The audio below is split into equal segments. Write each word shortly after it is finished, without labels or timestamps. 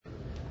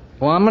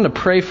Well, I'm going to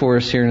pray for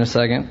us here in a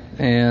second,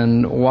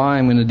 and why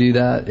I'm going to do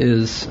that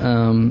is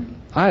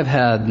I've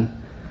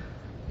had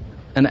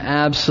an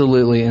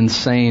absolutely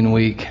insane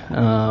week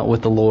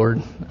with the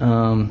Lord.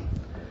 I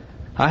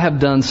have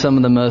done some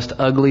of the most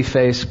ugly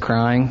face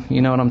crying.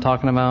 You know what I'm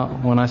talking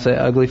about when I say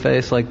ugly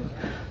face? Like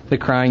the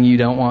crying you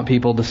don't want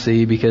people to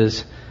see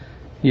because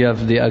you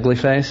have the ugly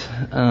face.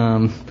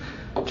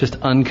 Just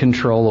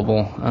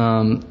uncontrollable.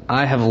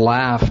 I have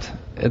laughed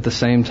at the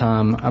same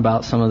time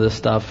about some of this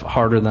stuff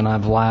harder than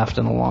I've laughed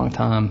in a long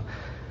time.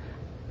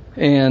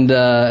 And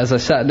as I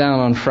sat down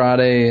on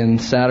Friday and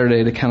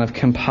Saturday to kind of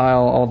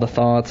compile all the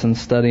thoughts and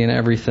study and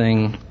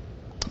everything,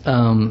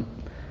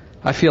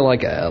 I feel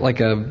like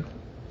a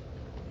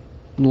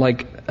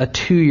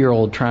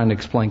 2-year-old trying to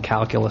explain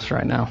calculus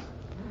right now.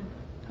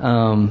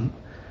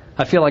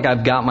 I feel like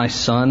I've got my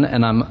son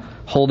and I'm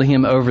holding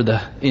him over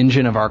the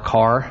engine of our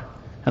car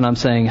and I'm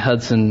saying,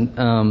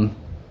 Hudson,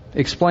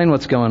 explain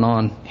what's going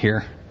on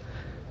here.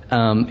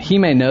 He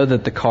may know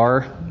that the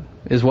car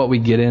is what we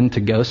get in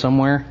to go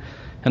somewhere.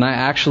 And I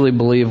actually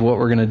believe what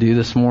we're going to do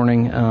this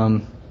morning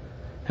and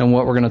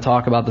what we're going to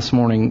talk about this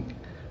morning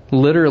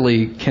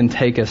literally can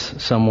take us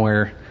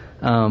somewhere.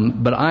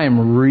 But I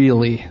am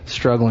really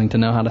struggling to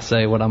know how to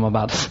say what I'm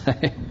about to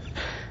say.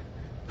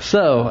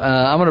 So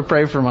I'm going to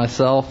pray for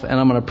myself and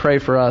I'm going to pray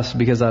for us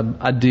because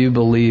I do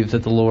believe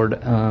that the Lord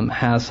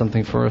has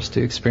something for us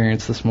to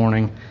experience this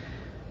morning.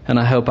 And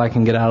I hope I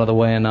can get out of the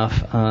way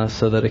enough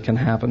so that it can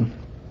happen.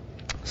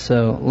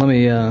 So let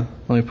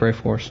me pray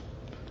for us.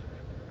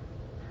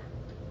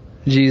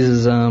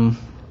 Jesus,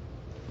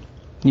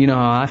 you know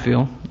how I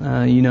feel.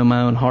 You know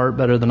my own heart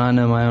better than I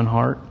know my own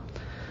heart.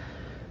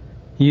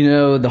 You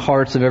know the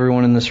hearts of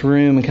everyone in this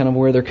room and kind of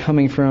where they're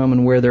coming from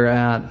and where they're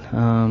at.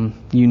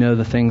 You know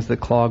the things that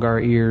clog our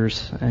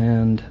ears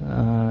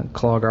and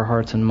clog our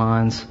hearts and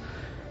minds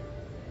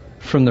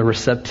from the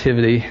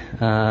receptivity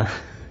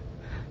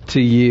to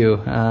you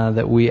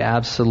that we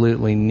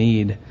absolutely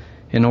need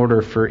in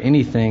order for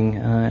anything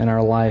in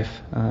our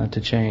life to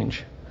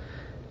change.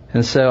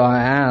 And so I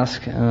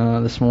ask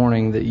this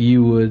morning that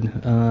you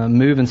would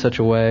move in such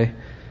a way,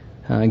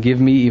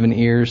 give me even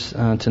ears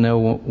to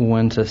know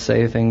when to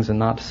say things and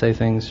not to say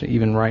things,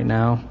 even right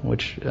now,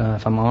 which,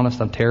 if I'm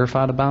honest, I'm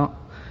terrified about.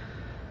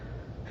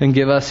 And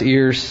give us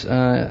ears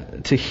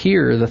to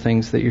hear the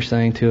things that you're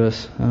saying to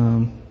us,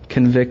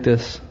 convict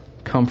us,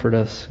 comfort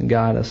us,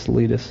 guide us,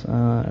 lead us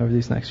over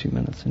these next few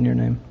minutes. In your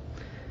name,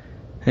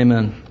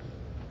 amen.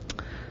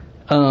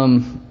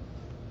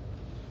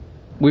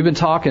 We've been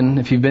talking,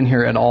 if you've been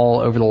here at all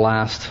over the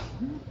last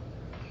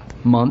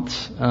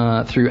months,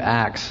 through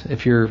Acts.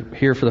 If you're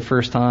here for the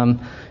first time,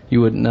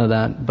 you wouldn't know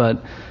that.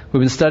 But we've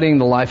been studying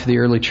the life of the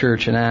early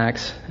church in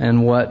Acts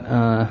and what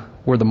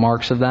were the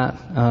marks of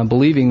that,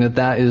 believing that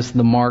that is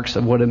the marks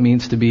of what it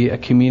means to be a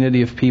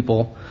community of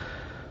people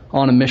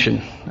on a mission.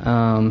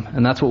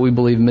 And that's what we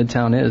believe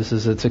Midtown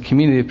is it's a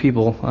community of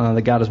people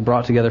that God has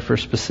brought together for a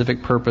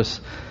specific purpose.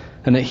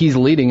 And that He's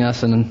leading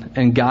us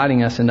and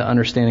guiding us into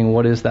understanding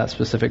what is that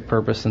specific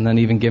purpose, and then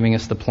even giving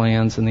us the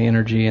plans and the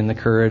energy and the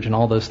courage and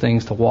all those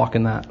things to walk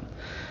in that.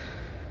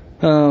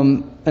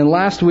 And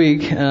last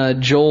week,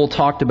 Joel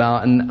talked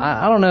about, and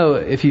I don't know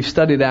if you've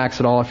studied Acts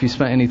at all, if you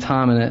spent any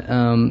time in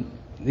it.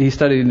 He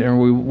studied, or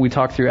we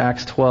talked through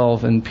Acts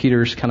 12 and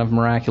Peter's kind of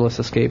miraculous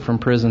escape from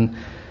prison.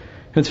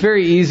 It's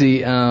very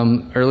easy,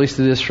 or at least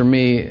it is for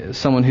me,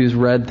 someone who's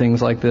read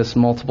things like this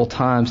multiple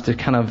times, to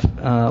kind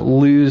of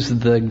lose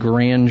the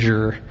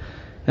grandeur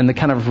and the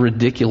kind of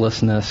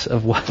ridiculousness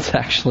of what's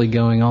actually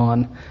going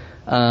on.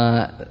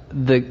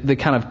 The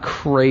kind of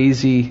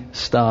crazy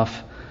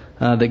stuff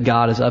that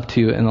God is up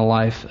to in the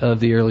life of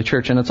the early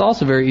church. And it's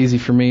also very easy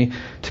for me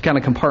to kind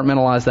of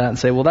compartmentalize that and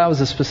say, well, that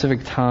was a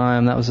specific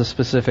time, that was a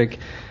specific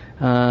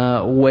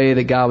way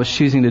that God was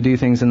choosing to do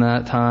things in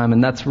that time,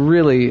 and that's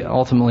really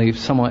ultimately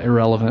somewhat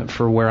irrelevant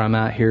for where I'm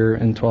at here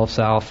in 12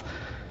 South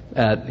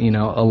at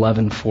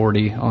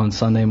 11:40 on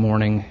Sunday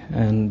morning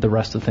and the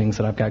rest of the things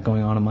that I've got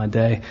going on in my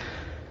day.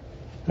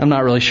 I'm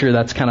not really sure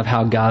that's kind of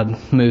how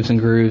God moves and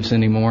grooves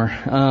anymore.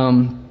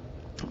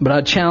 But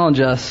I'd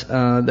challenge us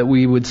that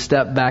we would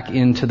step back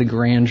into the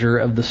grandeur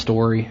of the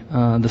story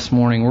this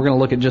morning. We're going to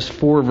look at just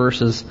 4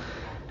 verses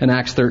in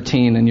Acts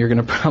 13, and you're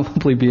going to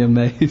probably be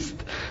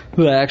amazed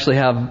that I actually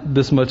have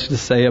this much to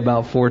say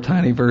about 4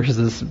 tiny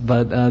verses.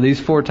 But these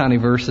 4 tiny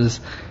verses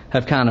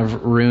have kind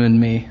of ruined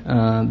me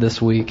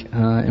this week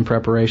in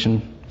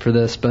preparation for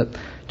this. But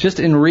just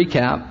in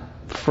recap,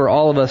 for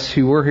all of us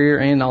who were here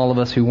and all of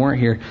us who weren't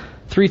here,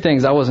 3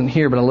 things. I wasn't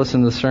here, but I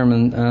listened to the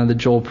sermon that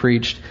Joel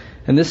preached.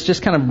 And this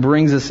just kind of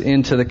brings us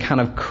into the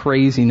kind of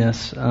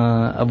craziness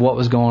of what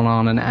was going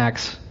on in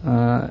Acts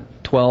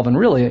 12, and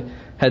really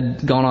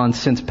had gone on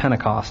since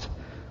Pentecost,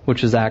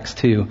 which is Acts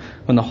 2,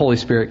 when the Holy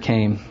Spirit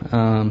came.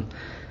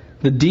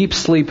 The deep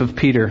sleep of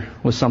Peter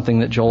was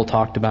something that Joel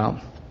talked about.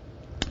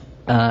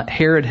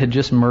 Herod had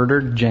just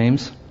murdered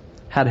James,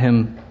 had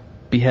him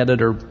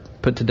beheaded or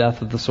put to death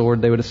with the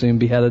sword, they would assume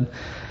beheaded.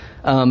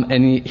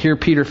 And here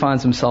Peter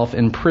finds himself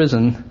in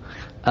prison,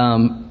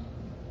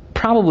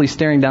 probably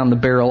staring down the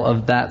barrel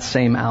of that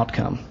same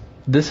outcome.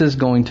 This is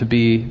going to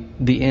be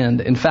the end.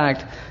 In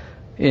fact,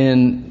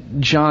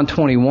 in John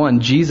 21,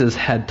 Jesus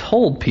had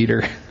told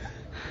Peter,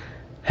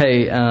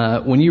 hey,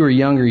 when you were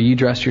younger, you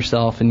dressed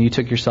yourself and you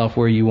took yourself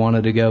where you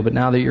wanted to go. But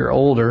now that you're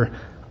older,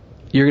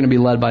 you're going to be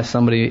led by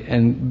somebody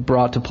and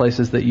brought to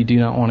places that you do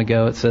not want to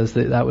go. It says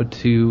that would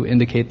to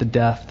indicate the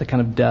death, the kind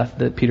of death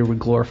that Peter would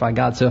glorify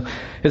God. So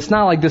it's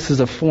not like this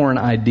is a foreign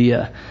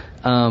idea.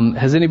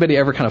 Has anybody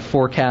ever kind of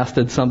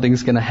forecasted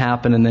something's going to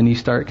happen and then you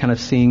start kind of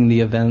seeing the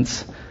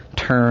events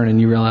turn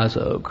and you realize,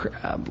 oh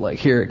crap, like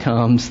here it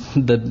comes.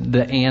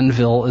 The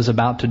anvil is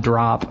about to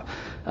drop.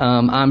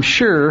 I'm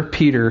sure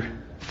Peter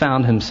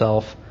found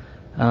himself,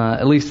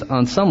 at least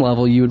on some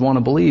level, you would want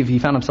to believe he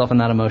found himself in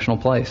that emotional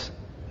place.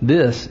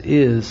 This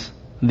is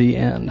the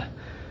end.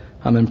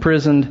 I'm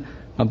imprisoned.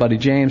 My buddy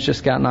James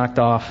just got knocked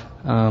off.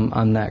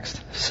 I'm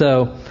next.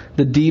 So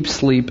the deep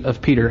sleep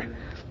of Peter.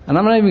 And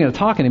I'm not even going to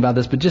talk any about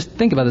this, but just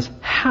think about this.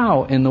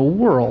 How in the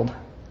world,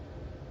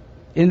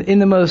 in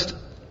the most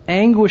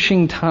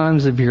anguishing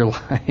times of your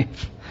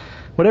life,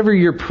 whatever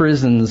your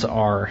prisons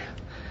are,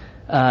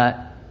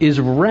 is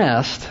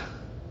rest,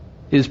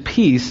 is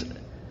peace,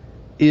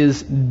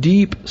 is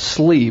deep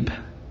sleep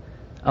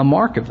a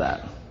mark of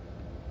that?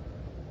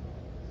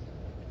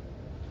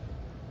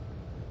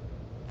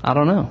 I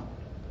don't know.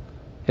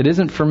 It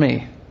isn't for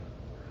me.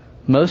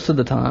 Most of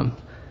the time,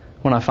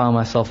 when I find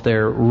myself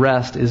there,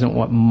 rest isn't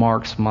what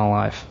marks my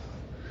life.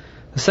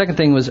 The second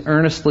thing was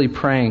earnestly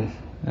praying.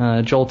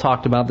 Joel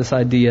talked about this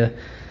idea.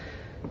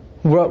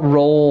 What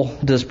role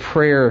does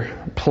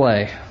prayer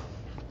play?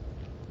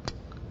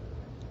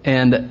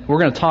 And we're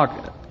going to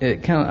talk,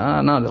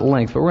 not at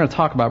length, but we're going to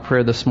talk about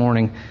prayer this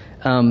morning.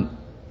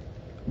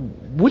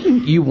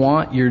 Wouldn't you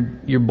want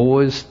your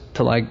boys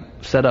to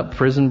set up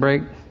prison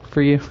break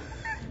for you?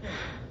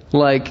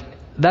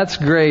 That's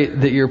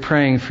great that you're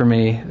praying for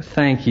me.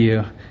 Thank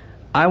you.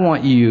 I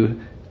want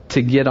you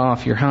to get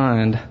off your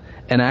hind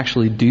and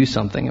actually do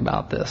something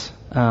about this.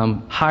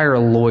 Hire a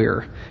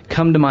lawyer.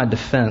 Come to my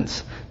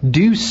defense.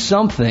 Do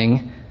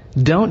something.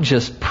 Don't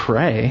just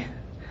pray.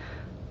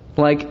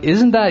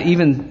 Isn't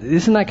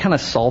that kind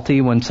of salty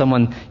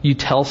when you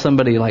tell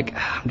somebody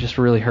I'm just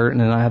really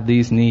hurting and I have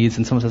these needs,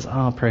 and someone says, oh,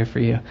 I'll pray for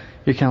you.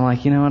 You're kind of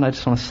like, you know what, I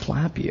just want to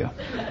slap you.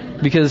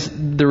 Because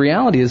the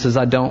reality is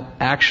I don't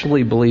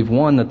actually believe,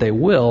 one, that they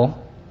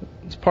will.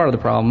 It's part of the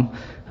problem.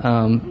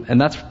 And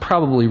that's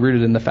probably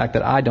rooted in the fact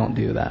that I don't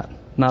do that.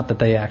 Not that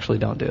they actually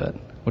don't do it,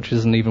 which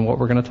isn't even what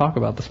we're going to talk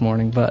about this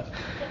morning. But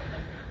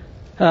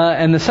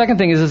and the second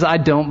thing is I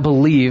don't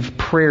believe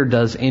prayer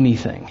does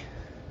anything.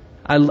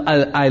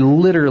 I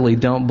literally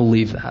don't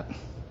believe that.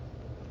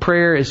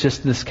 Prayer is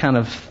just this kind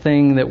of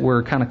thing that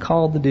we're kind of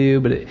called to do,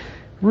 but it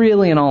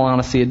really, in all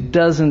honesty, it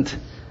doesn't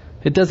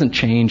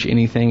change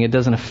anything. It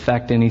doesn't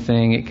affect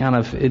anything.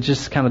 It's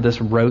just kind of this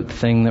rote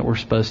thing that we're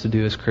supposed to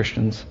do as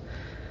Christians.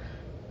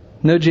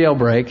 No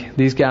jailbreak.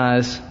 These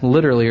guys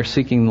literally are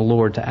seeking the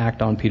Lord to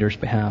act on Peter's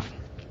behalf.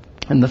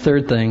 And the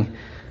third thing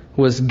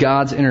was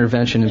God's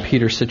intervention in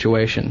Peter's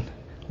situation,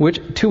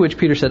 to which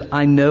Peter said,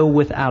 I know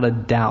without a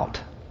doubt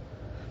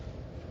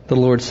the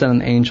Lord sent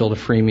an angel to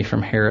free me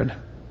from Herod.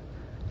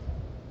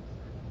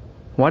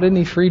 Why didn't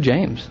he free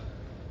James?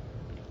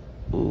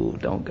 Ooh,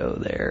 don't go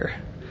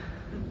there.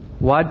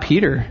 Why'd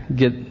Peter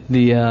get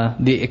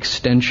the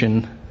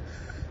extension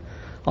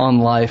on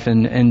life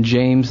and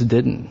James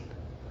didn't?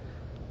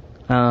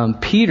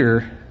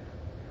 Peter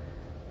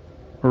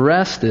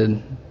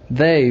rested.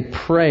 They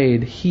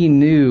prayed. He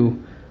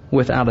knew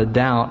without a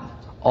doubt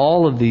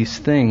all of these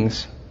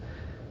things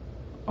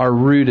are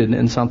rooted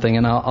in something.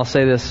 And I'll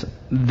say this,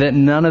 that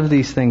none of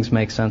these things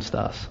make sense to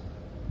us.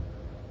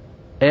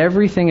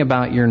 Everything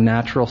about your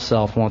natural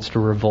self wants to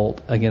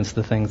revolt against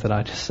the things that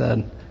I just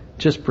said,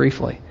 just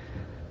briefly.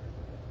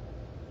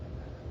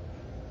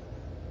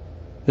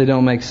 They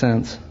don't make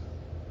sense.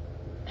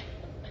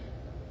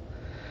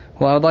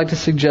 Well, I would like to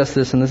suggest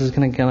this, and this is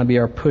going to kind of be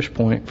our push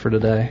point for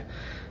today.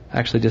 I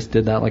actually just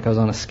did that like I was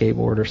on a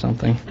skateboard or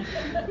something.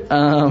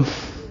 That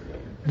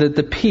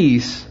the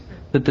peace,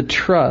 that the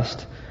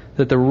trust,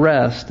 that the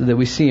rest that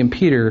we see in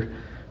Peter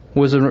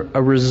was a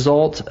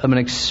result of an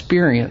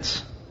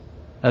experience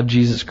of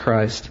Jesus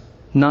Christ,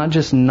 not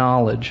just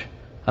knowledge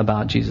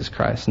about Jesus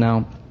Christ.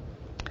 Now,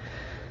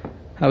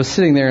 I was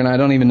sitting there and I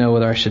don't even know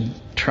whether I should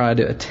try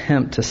to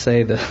attempt to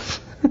say this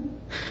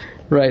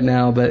right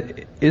now,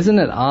 but isn't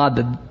it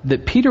odd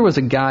that Peter was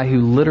a guy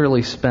who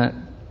literally spent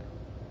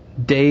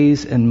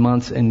days and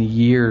months and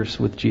years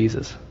with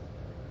Jesus?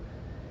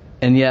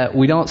 And yet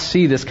we don't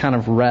see this kind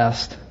of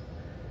rest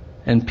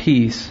and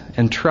peace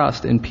and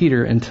trust in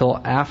Peter until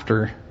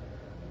after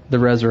the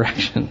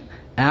resurrection,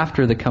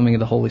 after the coming of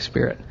the Holy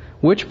Spirit,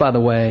 which, by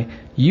the way,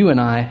 you and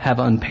I have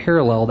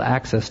unparalleled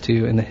access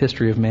to in the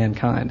history of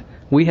mankind.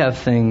 We have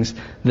things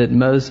that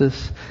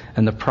Moses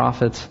and the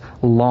prophets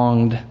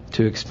longed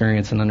to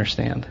experience and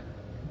understand.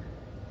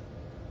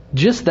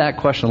 Just that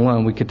question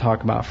alone we could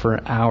talk about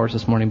for hours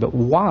this morning, but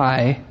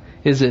why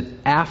is it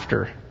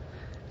after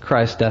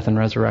Christ's death and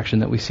resurrection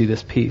that we see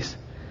this peace?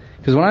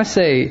 Because when I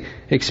say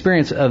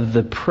experience of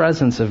the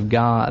presence of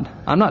God,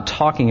 I'm not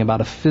talking about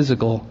a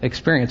physical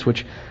experience,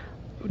 which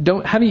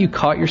haven't you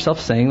caught yourself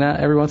saying that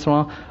every once in a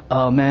while?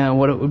 Oh man,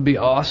 what it would be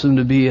awesome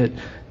to be at,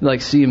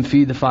 see him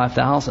feed the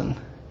 5,000.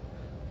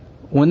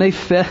 When he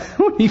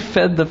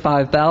fed the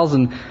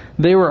 5,000,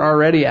 they were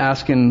already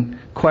asking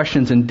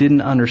questions and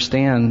didn't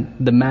understand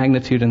the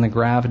magnitude and the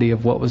gravity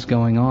of what was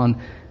going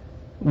on.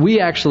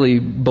 We actually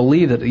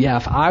believe that,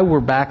 if I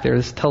were back there,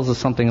 this tells us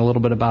something a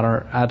little bit about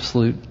our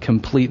absolute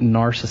complete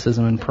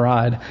narcissism and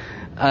pride.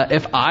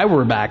 If I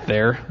were back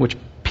there, which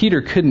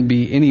Peter couldn't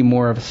be any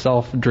more of a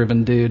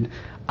self-driven dude,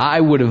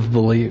 I would have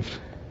believed.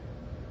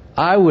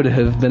 I would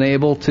have been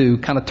able to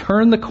kind of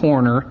turn the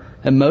corner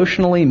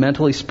emotionally,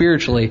 mentally,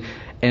 spiritually,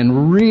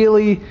 and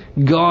really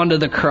gone to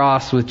the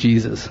cross with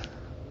Jesus.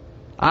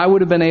 I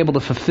would have been able to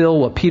fulfill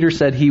what Peter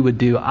said he would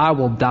do. I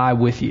will die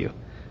with you.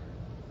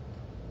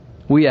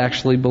 We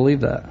actually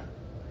believe that.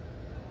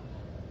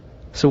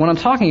 So when I'm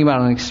talking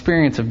about an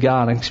experience of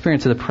God, an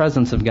experience of the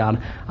presence of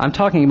God, I'm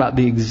talking about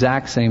the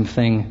exact same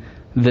thing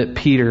that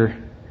Peter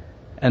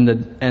and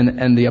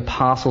the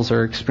apostles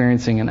are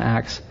experiencing in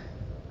Acts.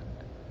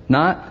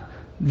 Not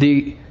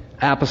the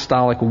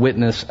apostolic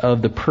witness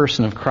of the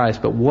person of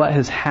Christ, but what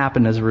has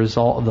happened as a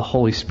result of the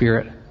Holy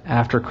Spirit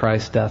after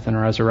Christ's death and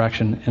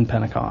resurrection in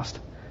Pentecost.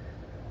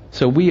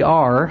 So we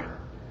are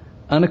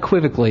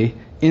unequivocally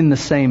in the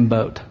same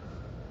boat.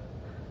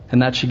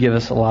 And that should give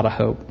us a lot of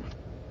hope.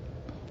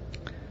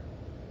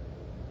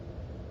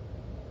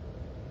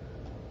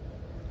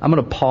 I'm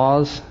going to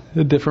pause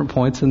at different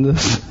points in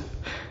this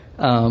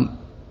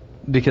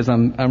because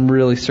I'm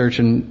really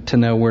searching to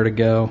know where to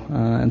go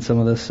in some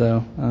of this.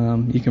 So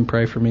you can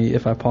pray for me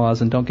if I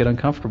pause, and don't get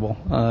uncomfortable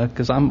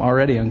because I'm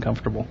already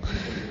uncomfortable.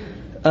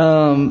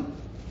 And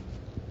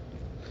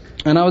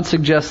I would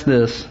suggest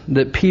this,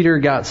 that Peter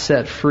got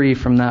set free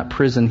from that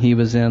prison he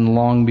was in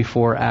long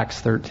before Acts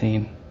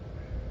 13.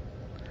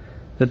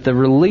 That the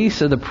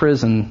release of the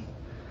prison,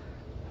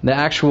 the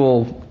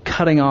actual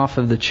cutting off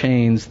of the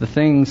chains, the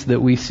things that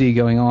we see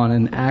going on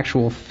in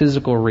actual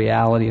physical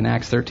reality in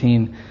Acts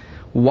 13,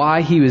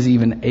 why he was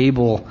even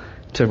able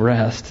to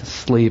rest,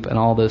 sleep, and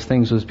all those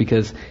things was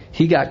because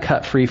he got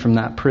cut free from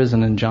that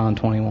prison in John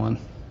 21.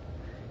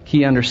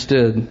 He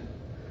understood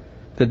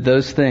that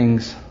those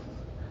things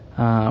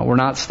were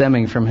not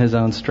stemming from his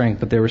own strength,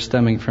 but they were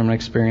stemming from an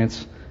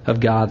experience of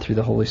God through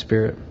the Holy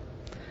Spirit.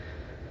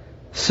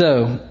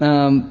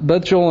 So,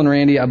 both Joel and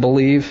Randy, I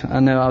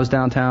know I was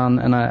downtown,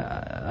 and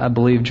I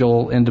believe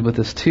Joel ended with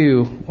this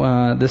too,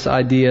 this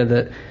idea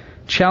that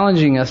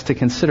challenging us to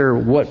consider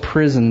what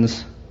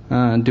prisons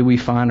do we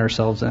find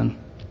ourselves in.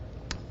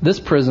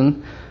 This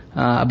prison,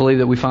 I believe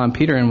that we find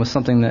Peter in, was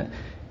something that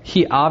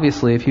he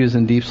obviously, if he was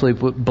in deep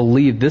sleep, would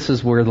believe this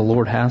is where the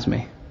Lord has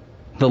me.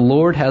 The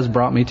Lord has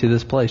brought me to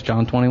this place,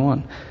 John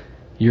 21.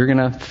 You're going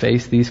to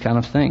face these kind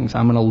of things.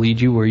 I'm going to lead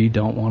you where you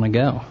don't want to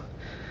go.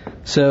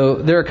 So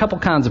there are a couple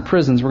kinds of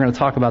prisons. We're going to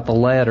talk about the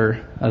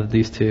latter of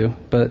these two,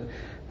 but,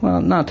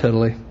 well, not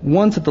totally.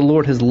 Ones that the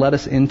Lord has led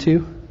us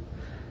into,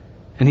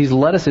 and He's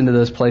led us into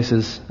those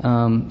places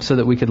so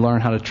that we could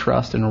learn how to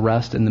trust and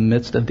rest in the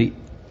midst of the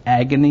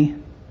agony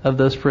of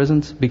those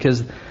prisons,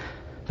 because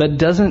that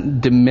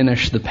doesn't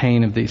diminish the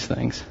pain of these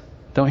things.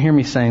 Don't hear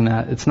me saying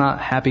that. It's not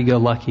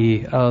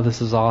happy-go-lucky, oh,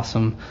 this is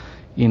awesome,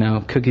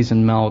 cookies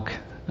and milk.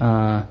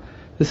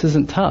 This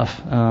isn't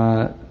tough.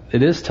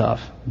 It is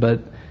tough,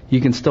 but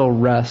you can still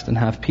rest and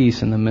have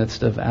peace in the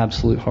midst of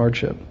absolute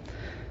hardship.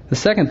 The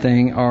second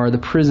thing are the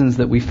prisons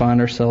that we find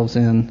ourselves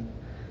in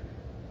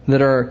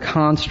that are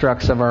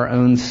constructs of our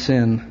own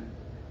sin,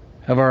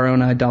 of our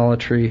own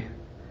idolatry,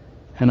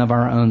 and of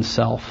our own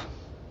self.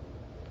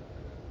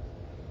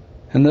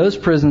 And those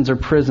prisons are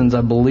prisons I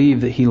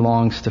believe that He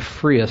longs to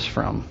free us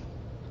from.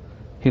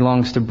 He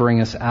longs to bring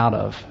us out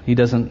of. He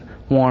doesn't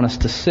want us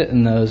to sit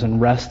in those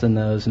and rest in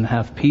those and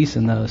have peace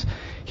in those.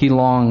 He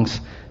longs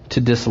to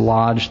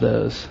dislodge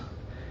those.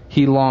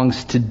 He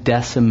longs to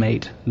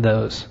decimate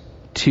those,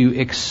 to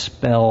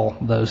expel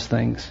those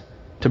things,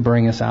 to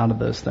bring us out of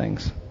those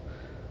things.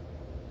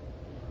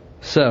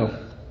 So,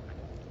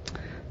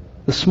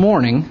 this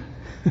morning,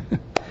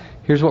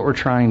 here's what we're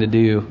trying to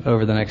do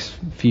over the next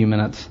few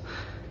minutes,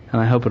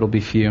 and I hope it'll be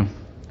few.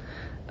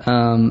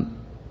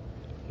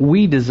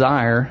 We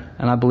desire,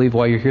 and I believe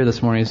why you're here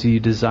this morning is you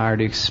desire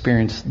to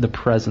experience the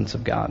presence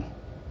of God.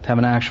 To have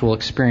an actual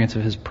experience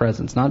of His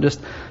presence. Not just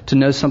to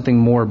know something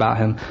more about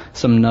Him,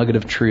 some nugget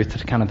of truth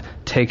to kind of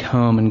take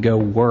home and go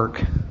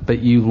work, but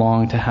you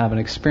long to have an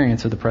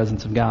experience of the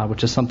presence of God,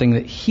 which is something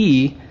that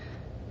He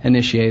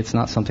initiates,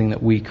 not something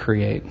that we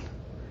create.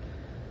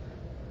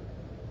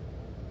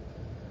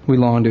 We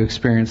long to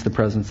experience the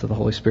presence of the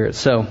Holy Spirit.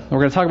 So, we're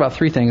going to talk about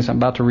three things. I'm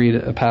about to read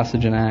a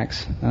passage in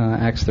Acts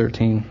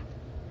 13,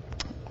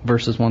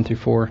 verses 1 through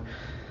 4.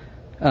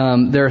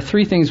 There are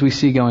three things we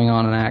see going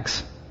on in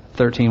Acts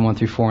 13, 1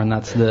 through 4, and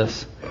that's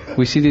this.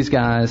 We see these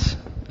guys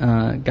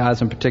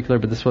in particular,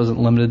 but this wasn't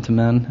limited to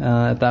men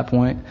at that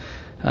point,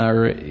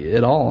 or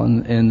at all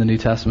in the New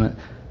Testament.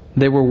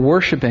 They were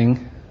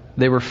worshiping,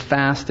 they were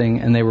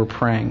fasting, and they were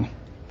praying.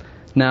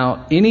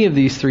 Now, any of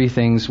these three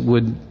things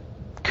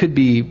could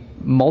be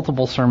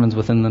multiple sermons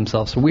within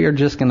themselves. So we are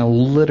just going to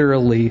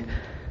literally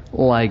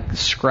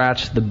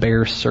scratch the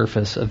bare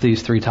surface of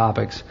these three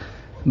topics.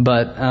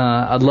 But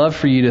I'd love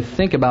for you to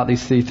think about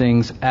these three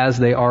things as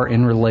they are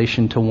in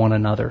relation to one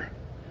another.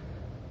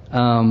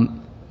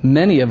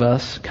 Many of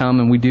us come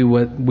and we do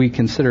what we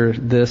consider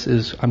this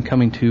is, I'm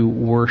coming to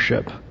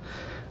worship.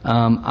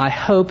 I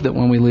hope that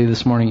when we leave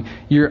this morning,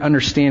 your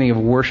understanding of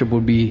worship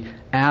would be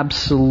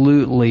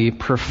absolutely,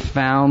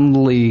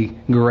 profoundly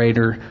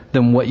greater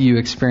than what you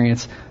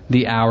experience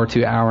the hour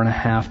to hour and a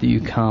half that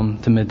you come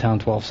to Midtown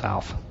 12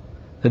 South.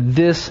 That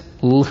this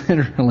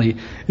literally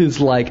is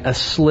like a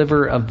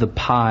sliver of the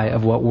pie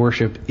of what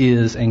worship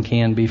is and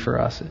can be for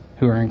us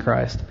who are in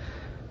Christ.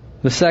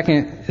 The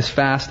second is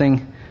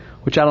fasting,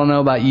 which I don't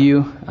know about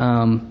you.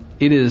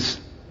 It is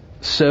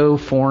so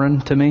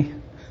foreign to me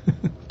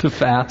to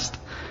fast,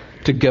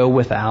 to go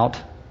without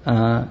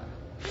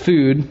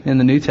food in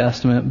the New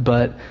Testament,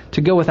 but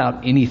to go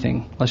without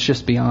anything. Let's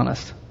just be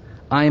honest.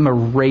 I am a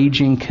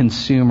raging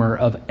consumer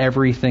of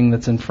everything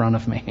that's in front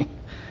of me.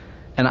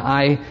 And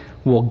I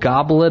will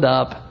gobble it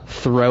up,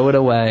 throw it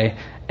away,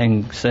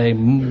 and say,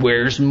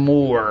 where's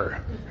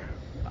more?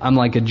 I'm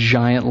like a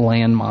giant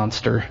land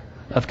monster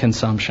of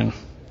consumption.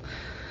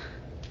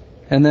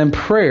 And then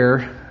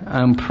prayer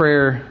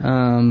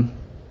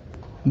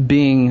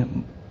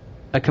being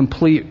a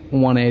complete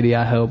 180,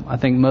 I hope. I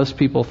think most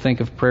people think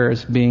of prayer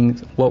as being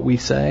what we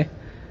say,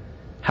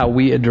 how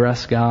we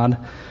address God,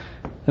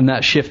 and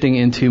that shifting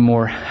into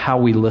more how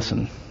we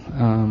listen.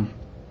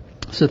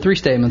 So 3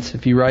 statements.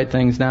 If you write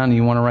things down and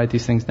you want to write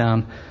these things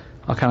down,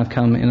 I'll kind of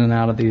come in and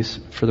out of these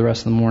for the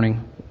rest of the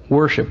morning.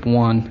 Worship,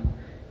 1.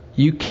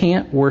 You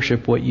can't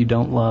worship what you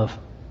don't love.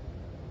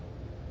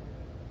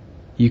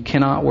 You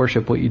cannot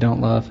worship what you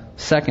don't love.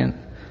 2,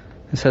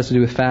 this has to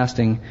do with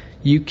fasting.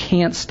 You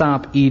can't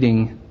stop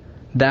eating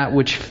that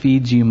which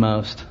feeds you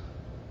most.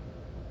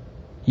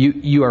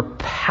 You are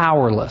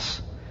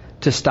powerless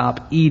to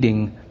stop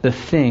eating the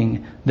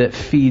thing that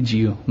feeds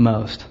you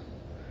most.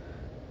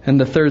 And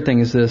the third thing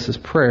is this, is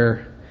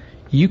prayer.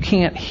 You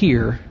can't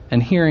hear,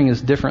 and hearing is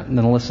different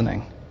than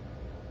listening.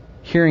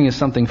 Hearing is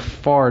something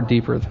far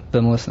deeper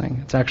than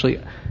listening. It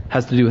actually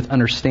has to do with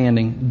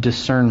understanding,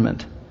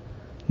 discernment,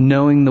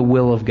 knowing the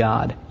will of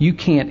God. You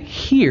can't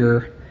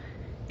hear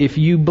if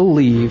you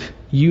believe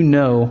you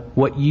know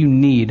what you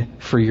need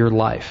for your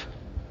life.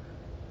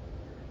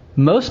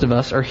 Most of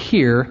us are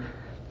here,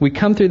 we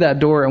come through that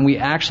door and we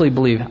actually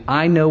believe,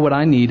 I know what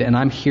I need and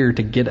I'm here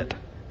to get it.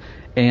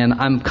 And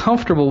I'm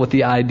comfortable with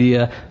the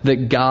idea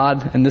that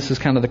God, and this is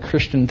kind of the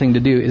Christian thing to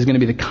do, is going to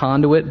be the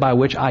conduit by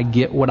which I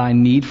get what I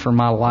need for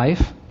my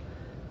life.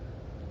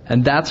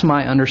 And that's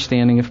my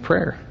understanding of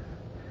prayer.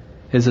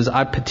 Is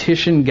I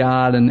petition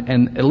God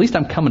and at least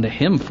I'm coming to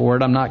Him for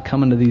it. I'm not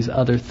coming to these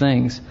other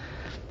things.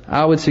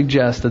 I would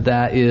suggest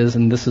that is,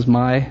 and this is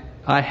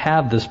I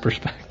have this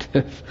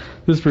perspective.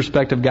 This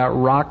perspective got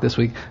rocked this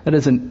week. That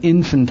is an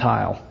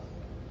infantile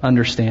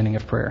understanding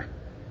of prayer.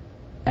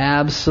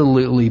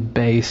 Absolutely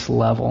base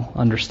level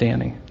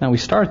understanding. Now we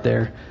start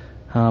there,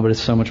 but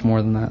it's so much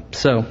more than that.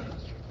 So,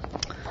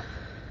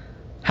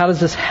 how does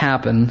this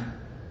happen?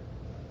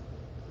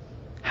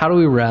 How do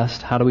we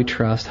rest? How do we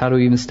trust? How do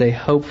we even stay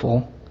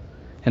hopeful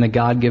in a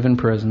God-given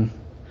prison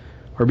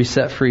or be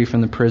set free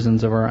from the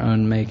prisons of our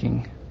own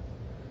making?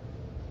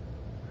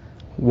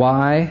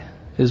 Why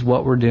is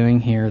what we're doing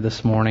here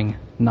this morning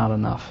not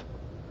enough?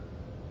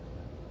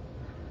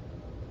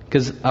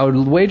 Because I would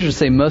wager to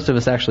say most of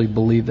us actually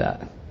believe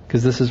that.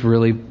 Because this is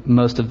really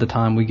most of the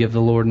time we give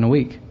the Lord in a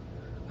week.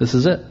 This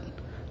is it.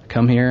 I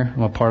come here,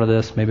 I'm a part of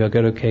this, maybe I'll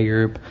go to a K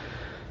group.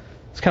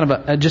 It's kind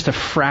of just a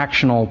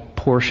fractional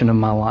portion of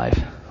my life.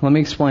 Let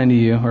me explain to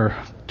you, or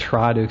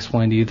try to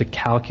explain to you, the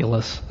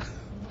calculus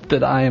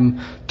that I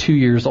am 2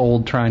 years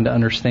old trying to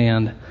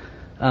understand.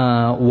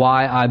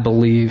 Why I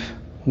believe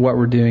what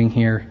we're doing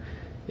here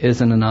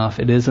isn't enough.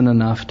 It isn't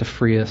enough to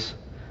free us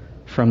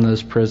from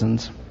those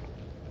prisons.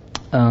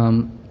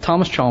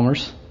 Thomas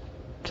Chalmers,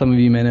 some of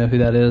you may know who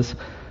that is.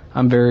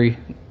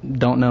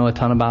 Don't know a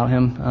ton about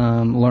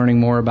him. Learning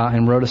more about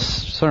him, wrote a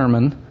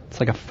sermon. It's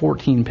like a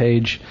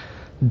 14-page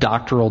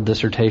doctoral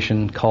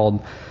dissertation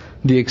called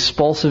The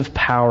Expulsive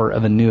Power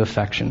of a New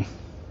Affection.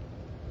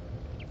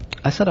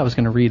 I said I was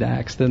going to read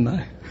Acts, didn't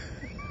I?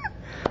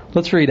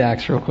 Let's read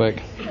Acts real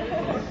quick.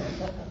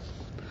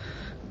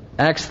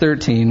 Acts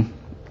 13,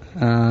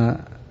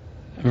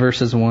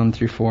 verses 1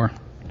 through 4.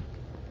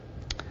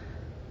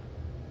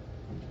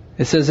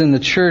 It says, in the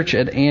church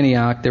at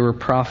Antioch there were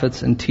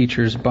prophets and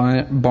teachers,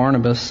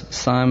 Barnabas,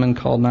 Simon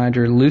called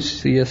Niger,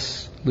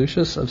 Lucius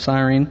of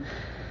Cyrene,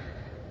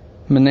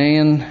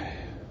 Manaen,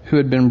 who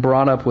had been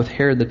brought up with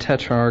Herod the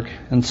Tetrarch,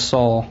 and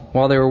Saul.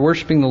 While they were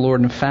worshiping the Lord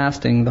and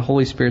fasting, the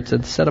Holy Spirit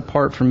said, set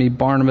apart for me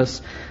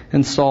Barnabas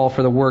and Saul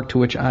for the work to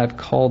which I have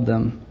called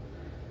them.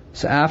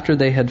 So after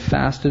they had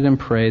fasted and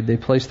prayed, they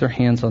placed their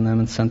hands on them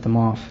and sent them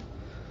off.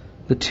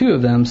 The 2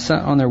 of them,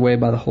 sent on their way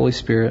by the Holy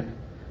Spirit,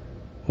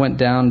 went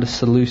down to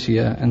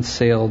Seleucia and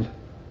sailed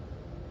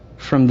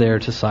from there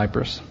to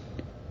Cyprus.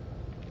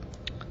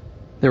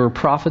 there were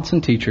prophets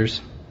and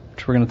teachers,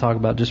 which we're going to talk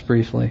about just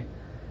briefly.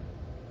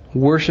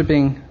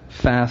 Worshiping,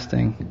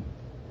 fasting,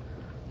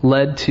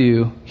 led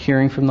to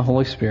hearing from the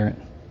Holy Spirit.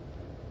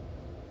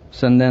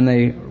 So and then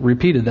they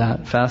repeated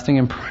that, fasting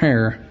and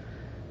prayer,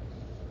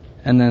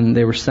 and then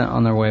they were sent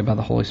on their way by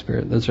the Holy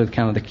Spirit. Those are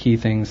kind of the key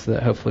things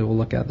that hopefully we'll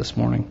look at this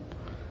morning.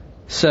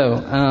 So,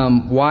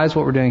 why is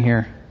what we're doing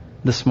here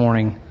this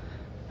morning,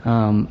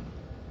 why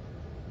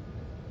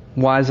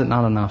is it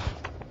not enough?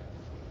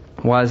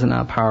 Why is it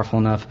not powerful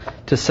enough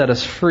to set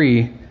us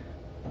free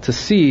to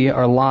see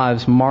our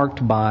lives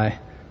marked by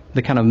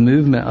the kind of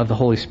movement of the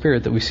Holy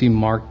Spirit that we see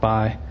marked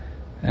by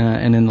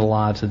and in the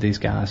lives of these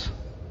guys?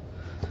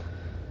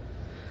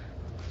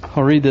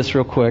 I'll read this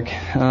real quick.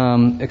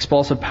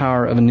 Expulsive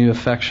power of a new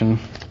affection.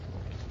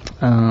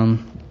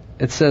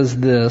 It says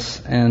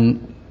this,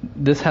 and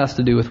this has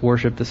to do with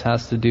worship. This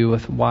has to do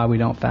with why we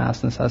don't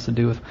fast. And this has to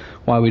do with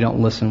why we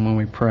don't listen when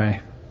we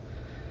pray.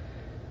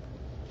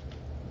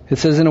 It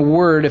says, in a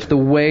word, if the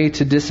way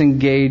to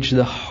disengage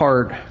the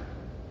heart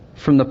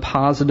from the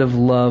positive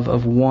love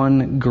of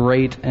one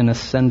great and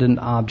ascendant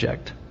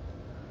object.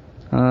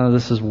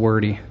 This is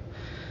wordy.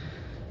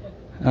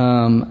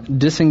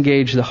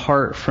 Disengage the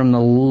heart from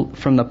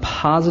the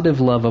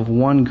positive love of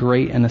one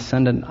great and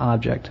ascendant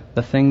object,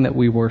 the thing that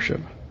we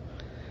worship,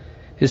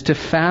 is to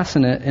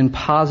fasten it in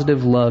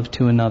positive love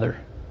to another.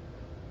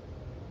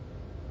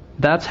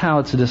 That's how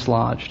it's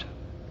dislodged.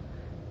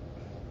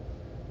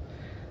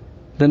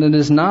 Then it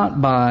is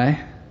not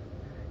by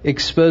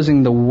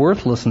exposing the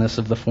worthlessness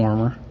of the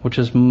former, which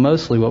is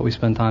mostly what we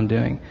spend time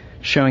doing,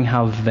 showing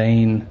how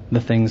vain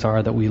the things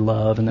are that we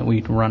love and that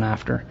we run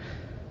after.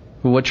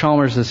 But what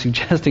Chalmers is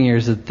suggesting here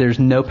is that there's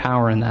no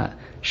power in that.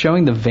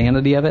 Showing the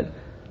vanity of it.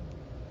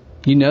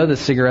 You know that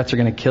cigarettes are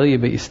going to kill you,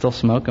 but you still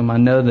smoke them. I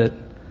know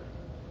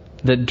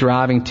that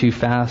driving too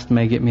fast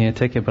may get me a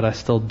ticket, but I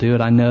still do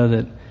it. I know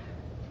that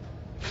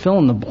fill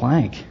in the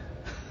blank.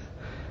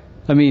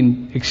 I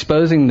mean,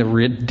 exposing the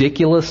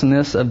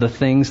ridiculousness of the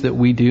things that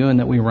we do and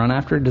that we run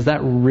after, does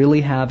that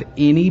really have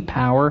any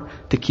power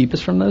to keep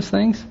us from those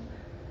things?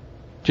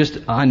 Just,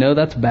 I know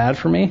that's bad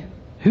for me.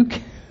 Who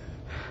cares?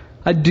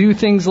 I do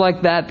things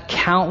like that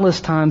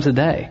countless times a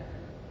day.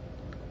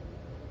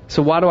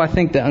 So why do I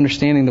think that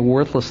understanding the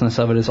worthlessness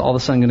of it is all of a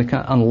sudden going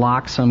to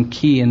unlock some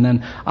key and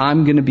then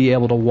I'm going to be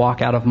able to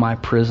walk out of my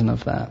prison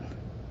of that?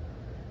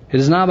 It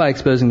is not by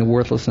exposing the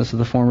worthlessness of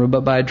the former,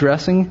 but by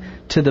addressing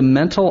to the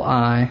mental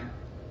eye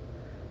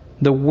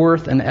the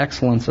worth and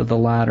excellence of the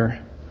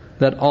latter,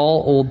 that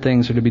all old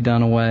things are to be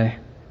done away,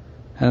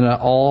 and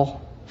that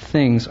all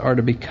things are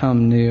to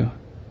become new.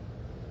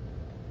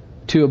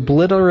 To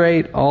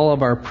obliterate all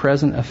of our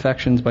present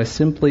affections by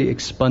simply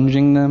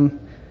expunging them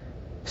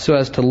so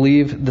as to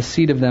leave the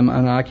seat of them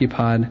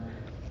unoccupied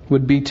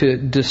would be to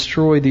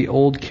destroy the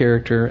old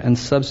character and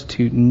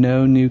substitute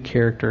no new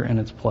character in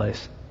its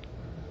place.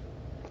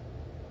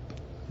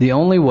 The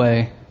only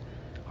way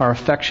our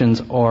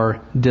affections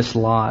are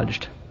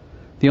dislodged,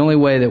 the only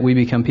way that we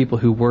become people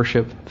who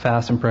worship,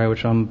 fast, and pray,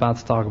 which I'm about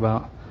to talk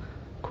about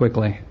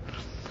quickly.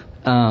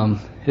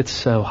 It's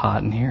so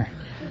hot in here.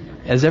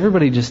 Is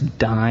everybody just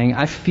dying?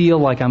 I feel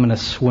like I'm in a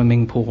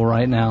swimming pool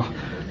right now.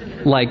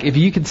 Like, if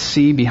you could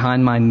see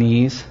behind my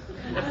knees,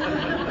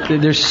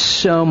 there's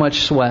so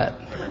much sweat.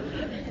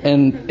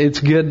 And it's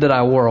good that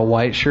I wore a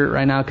white shirt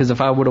right now, because if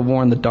I would have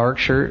worn the dark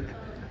shirt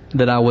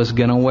that I was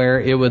going to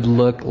wear, it would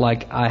look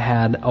like I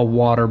had a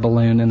water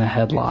balloon in a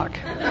headlock.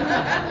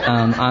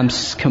 I'm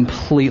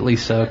completely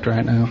soaked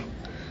right now.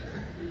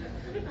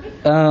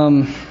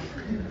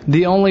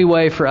 The only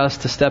way for us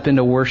to step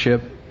into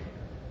worship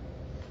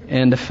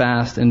and to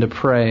fast and to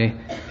pray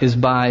is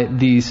by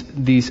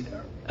these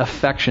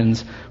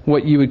affections,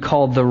 what you would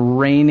call the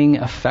reigning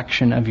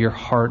affection of your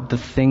heart, the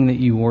thing that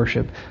you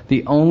worship.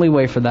 The only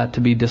way for that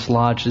to be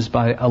dislodged is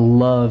by a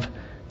love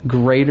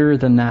greater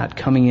than that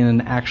coming in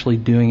and actually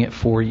doing it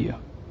for you.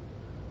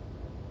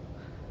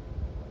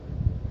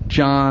 1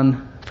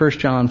 John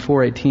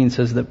 4:18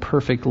 says that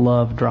perfect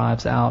love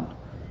drives out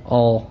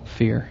all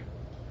fear.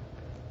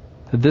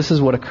 That this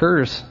is what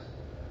occurs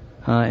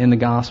in the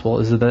gospel,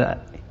 is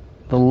that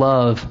the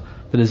love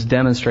that is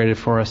demonstrated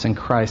for us in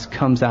Christ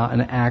comes out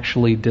and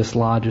actually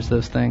dislodges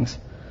those things.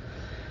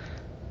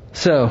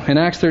 So, in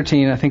Acts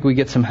 13, I think we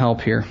get some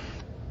help here.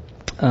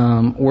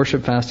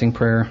 Worship, fasting,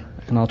 prayer,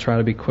 and I'll try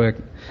to be quick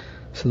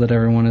so that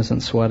everyone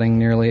isn't sweating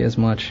nearly as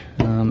much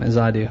as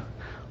I do.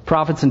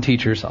 Prophets and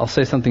teachers. I'll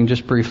say something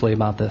just briefly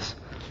about this.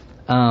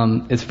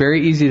 It's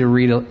very easy to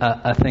read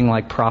a thing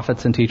like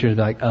prophets and teachers and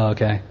be like, oh,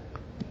 okay,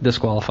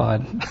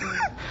 disqualified.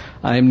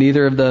 I am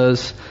neither of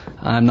those.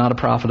 I'm not a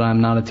prophet. I'm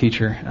not a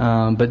teacher.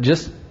 But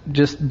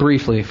just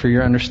briefly, for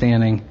your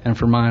understanding and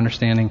for my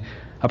understanding,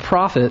 a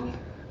prophet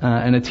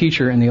and a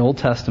teacher in the Old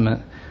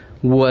Testament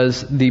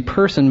was the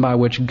person by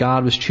which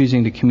God was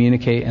choosing to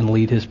communicate and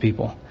lead His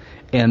people.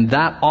 And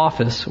that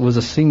office was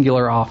a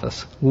singular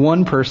office.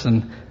 One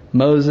person,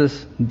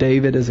 Moses,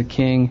 David as a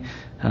king,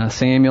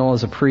 Samuel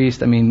as a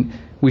priest. I mean,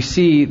 we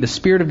see the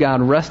Spirit of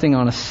God resting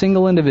on a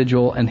single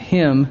individual and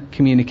him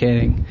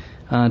communicating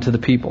to the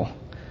people.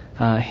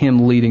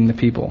 Him leading the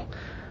people.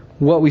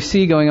 What we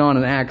see going on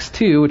in Acts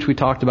 2, which we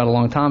talked about a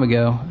long time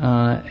ago,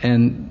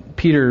 and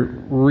Peter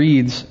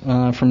reads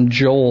from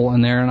Joel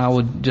in there, and I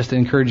would just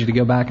encourage you to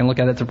go back and look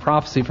at it. It's a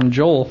prophecy from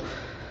Joel.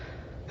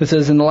 It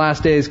says, in the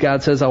last days,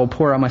 God says, I will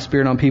pour out my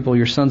Spirit on people.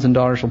 Your sons and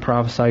daughters will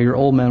prophesy. Your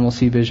old men will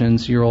see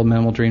visions. Your old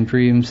men will dream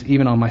dreams.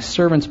 Even on my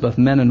servants, both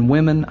men and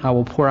women, I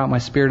will pour out my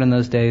Spirit in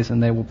those days,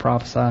 and they will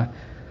prophesy.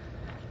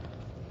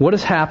 What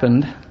has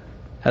happened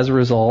as a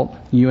result?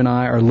 You and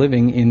I are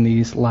living in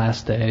these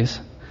last days.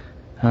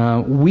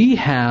 We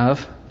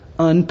have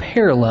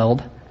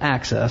unparalleled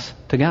access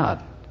to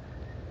God.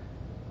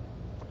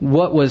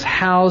 What was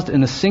housed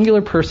in a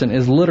singular person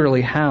is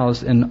literally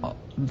housed in,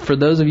 for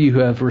those of you who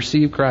have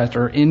received Christ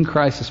or in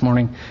Christ this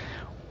morning,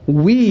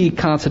 we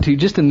constitute,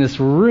 just in this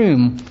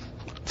room,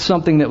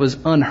 something that was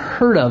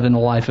unheard of in the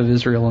life of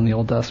Israel in the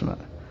Old Testament.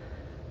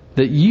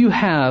 That you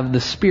have the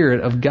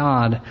Spirit of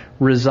God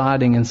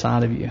residing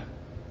inside of you.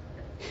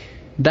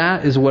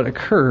 That is what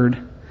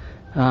occurred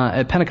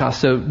at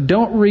Pentecost. So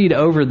don't read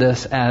over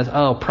this as,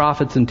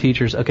 prophets and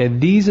teachers. Okay,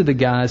 these are the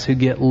guys who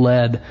get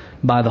led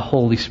by the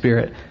Holy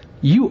Spirit.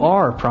 You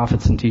are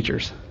prophets and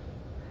teachers.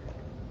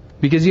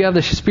 Because you have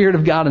the Spirit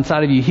of God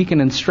inside of you. He can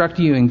instruct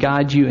you and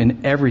guide you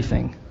in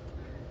everything.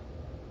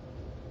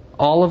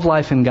 All of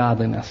life and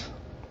godliness.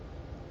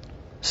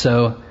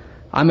 So,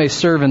 I may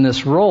serve in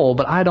this role,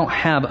 but I don't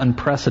have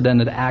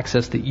unprecedented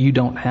access that you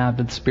don't have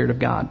to the Spirit of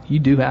God. You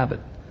do have it.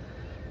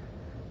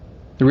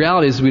 The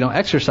reality is we don't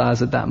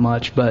exercise it that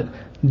much, but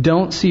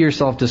don't see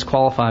yourself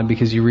disqualified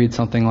because you read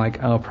something like,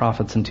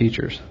 prophets and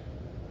teachers.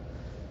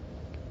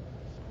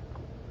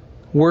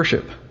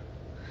 Worship.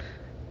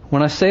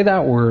 When I say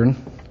that word,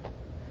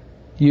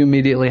 you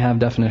immediately have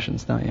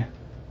definitions, don't you?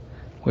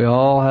 We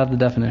all have the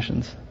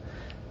definitions.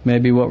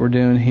 Maybe what we're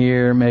doing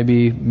here,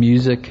 maybe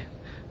music.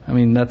 I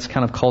mean, that's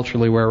kind of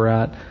culturally where we're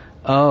at.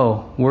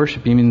 Oh,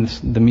 worship, you mean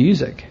the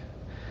music.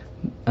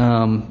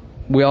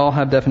 We all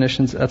have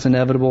definitions. That's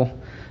inevitable.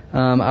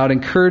 I would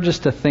encourage us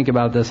to think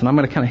about this, and I'm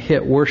going to kind of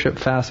hit worship,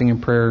 fasting,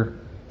 and prayer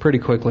pretty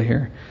quickly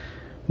here.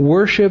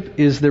 Worship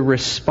is the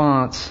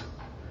response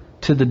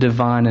to the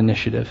divine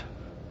initiative.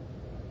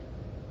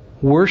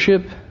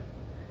 Worship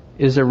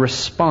is a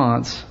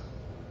response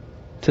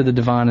to the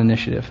divine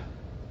initiative.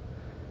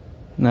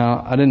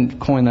 Now, I didn't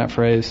coin that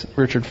phrase.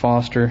 Richard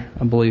Foster,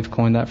 I believe,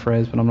 coined that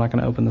phrase, but I'm not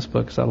going to open this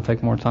book because that'll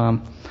take more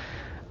time.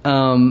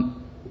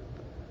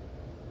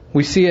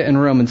 We see it in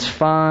Romans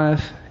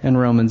 5 and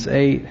Romans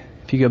 8.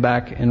 If you go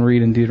back and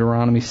read in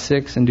Deuteronomy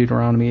 6 and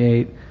Deuteronomy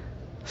 8,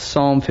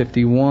 Psalm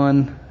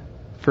 51,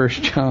 1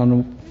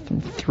 John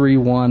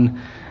 3:1.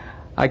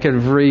 I could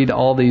read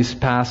all these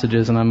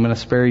passages, and I'm going to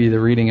spare you the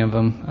reading of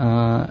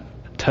them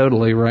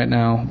totally right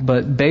now.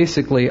 But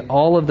basically,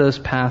 all of those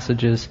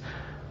passages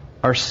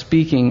are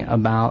speaking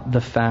about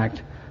the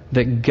fact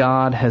that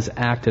God has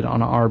acted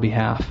on our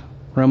behalf.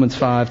 Romans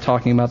 5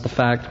 talking about the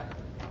fact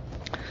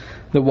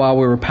that while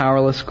we were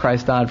powerless,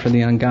 Christ died for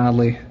the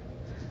ungodly.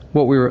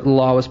 What the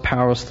law was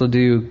powerless to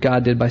do,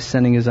 God did by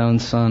sending His own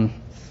Son.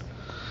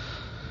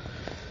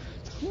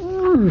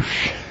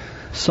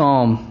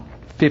 Psalm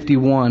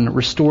 51,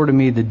 restore to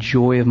me the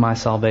joy of my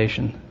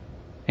salvation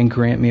and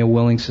grant me a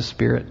willing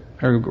spirit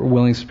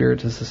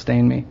to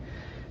sustain me.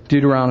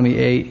 Deuteronomy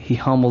 8, He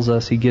humbles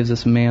us, He gives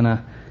us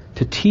manna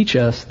to teach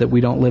us that we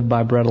don't live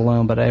by bread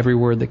alone, but every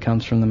word that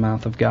comes from the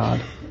mouth of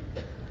God.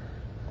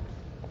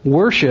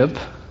 Worship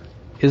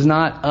is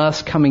not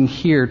us coming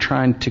here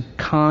trying to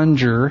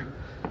conjure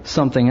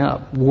something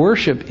up.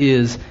 Worship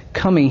is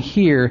coming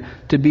here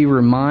to be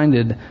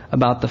reminded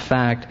about the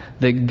fact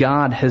that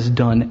God has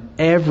done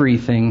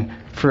everything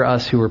for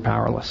us who are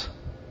powerless.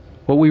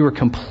 What we were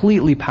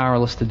completely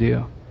powerless to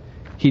do,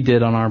 He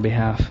did on our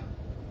behalf.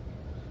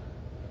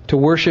 To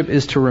worship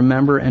is to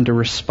remember and to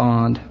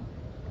respond.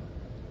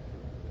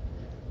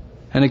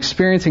 And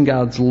experiencing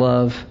God's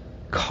love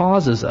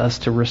causes us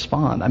to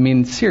respond. I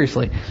mean,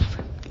 seriously,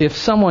 if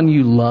someone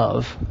you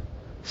love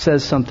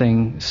says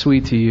something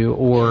sweet to you,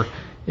 or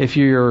if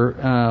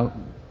your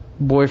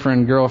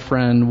boyfriend,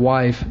 girlfriend,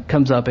 wife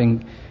comes up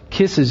and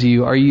kisses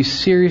you, are you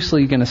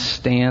seriously going to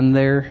stand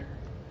there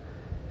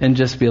and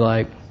just be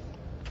like,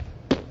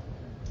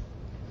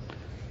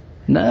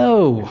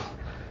 no?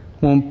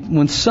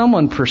 When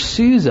someone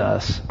pursues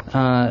us,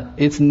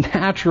 it's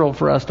natural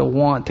for us to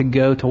want to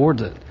go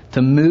towards it,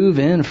 to move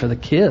in for the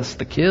kiss,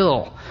 the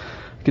kill.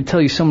 I could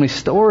tell you so many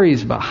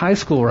stories about high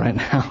school right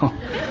now.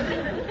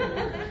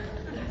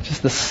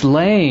 Just the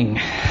slaying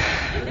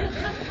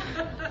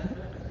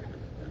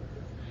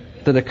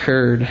that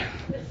occurred.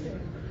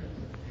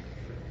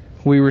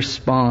 We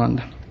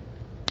respond.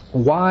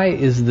 Why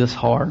is this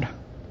hard?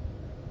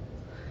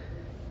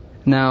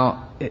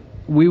 Now,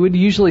 we would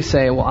usually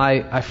say, well,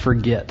 I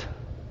forget.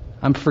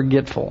 I'm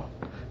forgetful.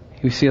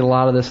 We see a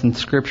lot of this in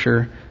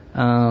Scripture.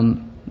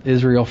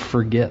 Israel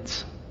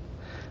forgets.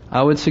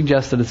 I would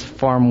suggest that it's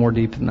far more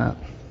deep than that.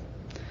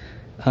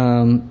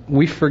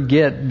 We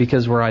forget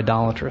because we're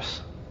idolatrous.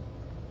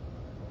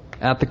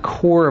 At the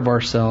core of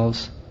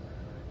ourselves,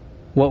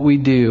 what we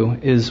do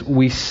is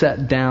we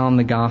set down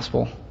the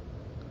gospel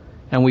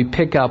and we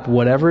pick up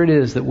whatever it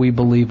is that we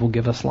believe will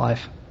give us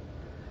life.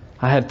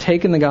 I have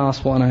taken the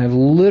gospel and I have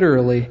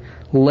literally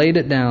laid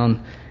it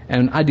down,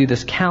 and I do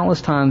this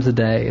countless times a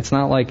day. It's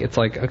not like,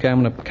 okay,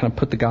 I'm going to kind of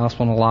put the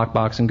gospel in a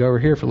lockbox and go over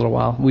here for a little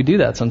while. We do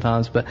that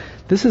sometimes, but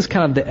this is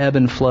kind of the ebb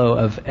and flow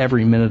of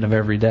every minute of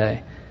every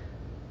day.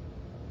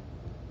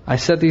 I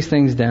set these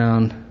things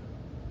down.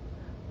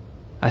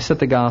 I set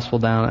the gospel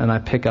down and I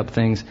pick up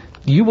things.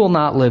 You will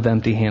not live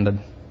empty-handed.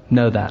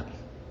 Know that.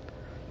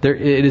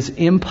 It is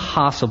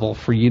impossible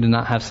for you to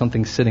not have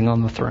something sitting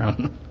on the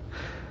throne.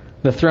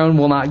 The throne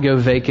will not go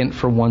vacant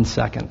for 1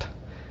 second.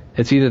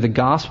 It's either the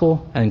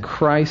gospel and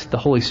Christ, the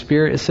Holy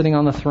Spirit, is sitting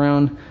on the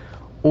throne,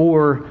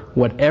 or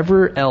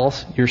whatever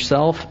else,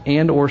 yourself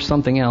and or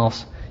something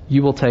else,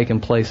 you will take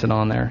and place it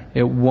on there.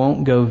 It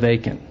won't go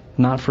vacant.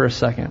 Not for a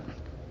second.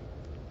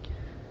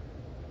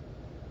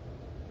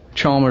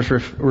 Chalmers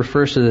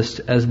refers to this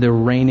as the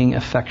reigning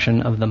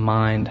affection of the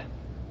mind.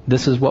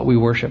 This is what we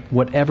worship.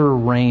 Whatever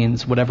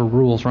reigns, whatever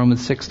rules.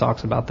 Romans 6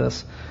 talks about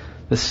this.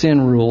 The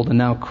sin ruled, and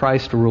now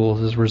Christ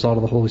rules as a result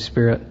of the Holy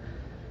Spirit.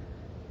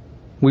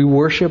 We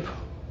worship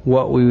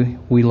what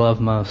we love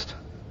most.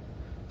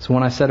 So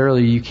when I said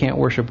earlier, you can't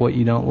worship what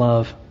you don't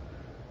love,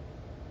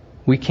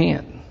 we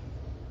can't.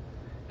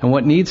 And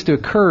what needs to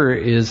occur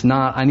is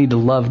not, I need to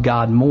love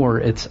God more.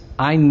 It's,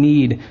 I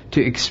need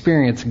to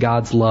experience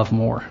God's love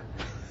more.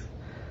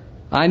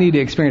 I need to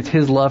experience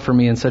His love for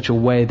me in such a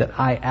way that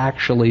I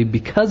actually,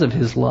 because of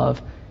His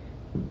love,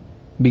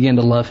 begin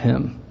to love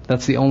Him.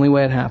 That's the only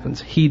way it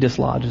happens. He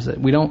dislodges it.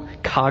 We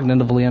don't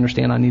cognitively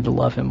understand I need to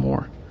love Him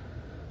more.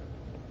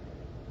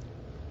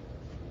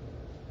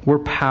 We're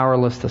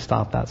powerless to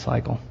stop that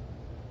cycle.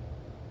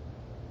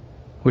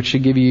 Which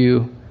should give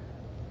you,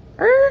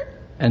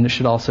 and it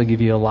should also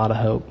give you a lot of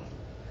hope.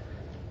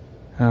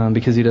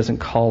 Because He doesn't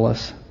call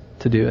us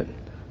to do it.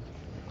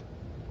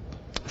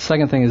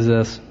 Second thing is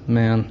this,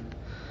 man.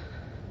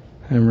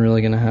 I'm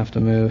really going to have to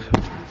move.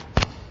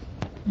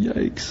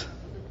 Yikes.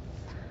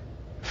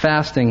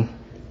 Fasting.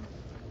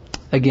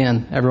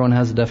 Again, everyone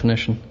has a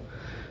definition.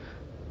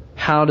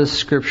 How does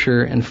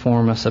Scripture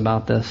inform us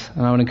about this?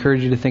 And I would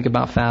encourage you to think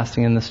about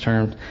fasting in this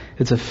term.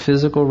 It's a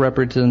physical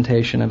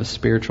representation of a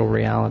spiritual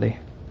reality.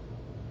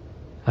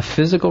 A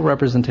physical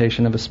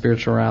representation of a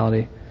spiritual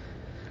reality.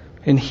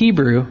 In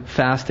Hebrew,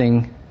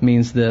 fasting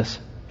means this.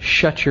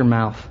 Shut your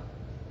mouth.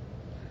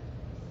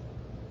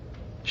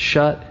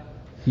 Shut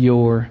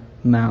your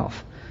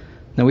mouth.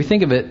 Now we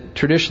think of it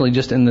traditionally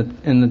just in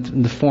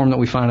the form that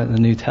we find it in the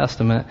New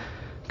Testament,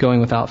 going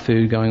without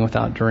food, going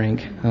without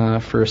drink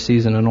for a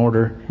season in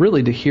order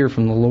really to hear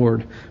from the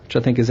Lord, which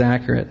I think is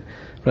accurate.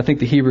 But I think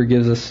the Hebrew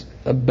gives us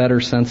a better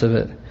sense of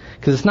it.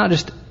 Because it's not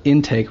just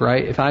intake,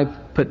 right? If I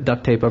put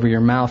duct tape over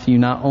your mouth, you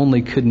not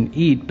only couldn't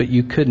eat, but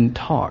you couldn't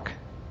talk.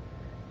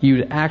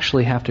 You'd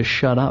actually have to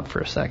shut up for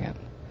a second.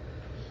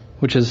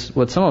 Which is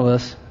what some of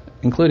us,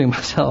 including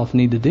myself,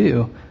 need to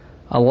do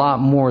a lot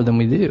more than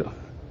we do.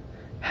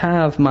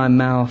 Have my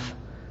mouth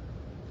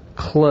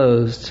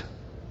closed.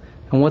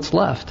 And what's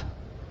left?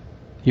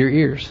 Your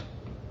ears.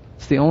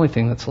 It's the only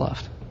thing that's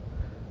left.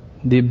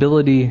 The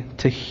ability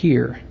to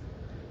hear.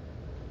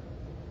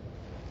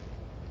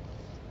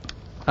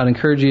 I'd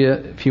encourage you,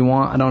 if you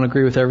want, I don't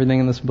agree with everything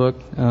in this book,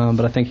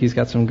 but I think he's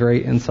got some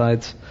great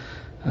insights,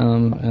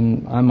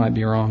 and I might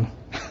be wrong.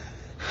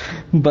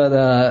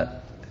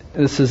 But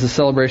this is A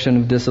Celebration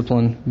of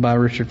Discipline by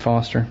Richard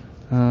Foster.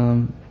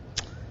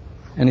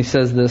 And he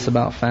says this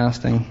about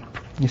fasting.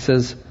 He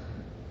says,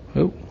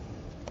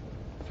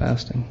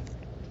 fasting.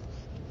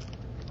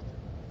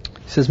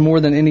 He says,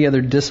 more than any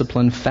other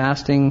discipline,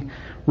 fasting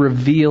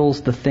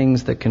reveals the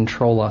things that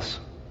control us.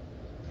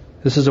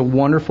 This is a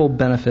wonderful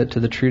benefit to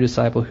the true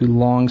disciple who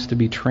longs to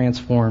be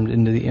transformed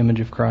into the image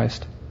of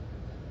Christ.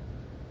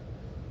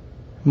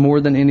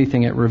 More than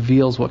anything, it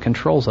reveals what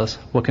controls us.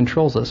 What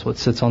controls us? What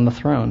sits on the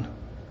throne.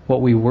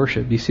 What we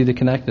worship. Do you see the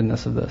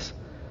connectedness of this?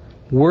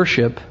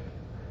 Worship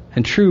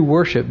and true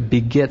worship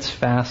begets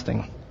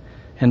fasting,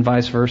 and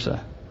vice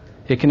versa.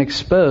 It can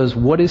expose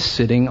what is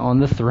sitting on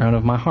the throne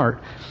of my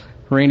heart.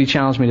 Randy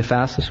challenged me to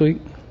fast this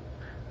week.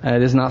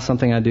 It is not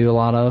something I do a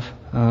lot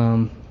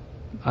of.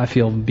 I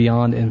feel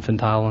beyond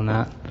infantile in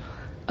that.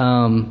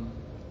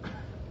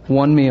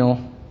 One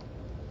meal,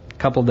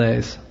 couple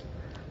days.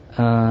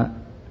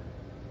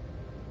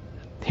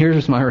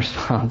 Here's my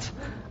response.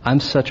 I'm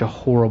such a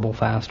horrible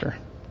faster.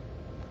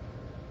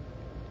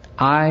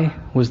 I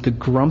was the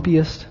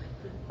grumpiest,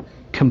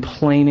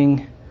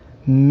 complaining,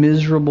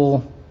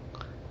 miserable.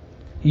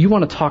 You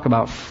want to talk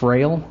about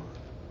frail?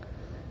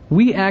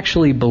 We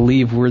actually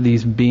believe we're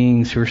these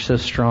beings who are so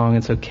strong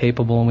and so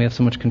capable and we have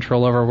so much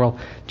control over our world.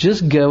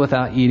 Just go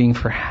without eating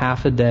for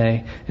half a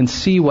day and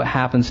see what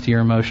happens to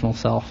your emotional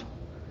self.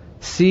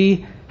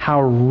 See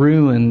how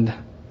ruined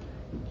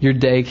your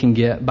day can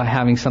get by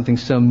having something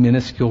so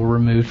minuscule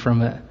removed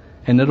from it.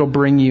 And it'll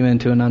bring you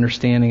into an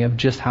understanding of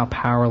just how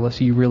powerless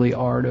you really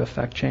are to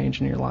affect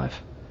change in your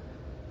life.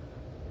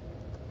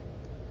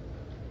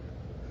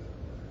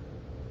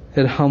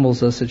 It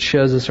humbles us. It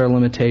shows us our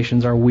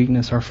limitations, our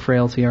weakness, our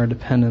frailty, our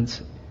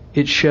dependence.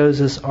 It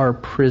shows us our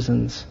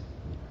prisons,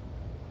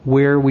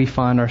 where we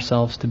find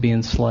ourselves to be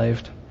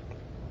enslaved.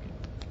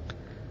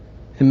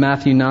 In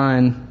Matthew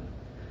 9,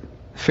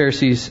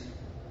 Pharisees,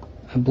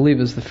 I believe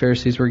it was the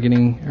Pharisees were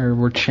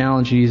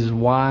challenging Jesus,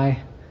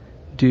 why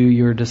do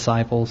your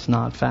disciples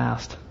not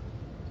fast?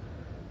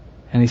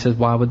 And he says,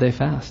 why would they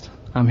fast?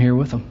 I'm here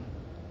with them.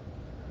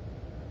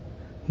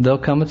 There'll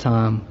come a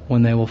time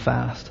when they will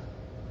fast,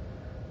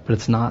 but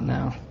it's not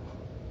now.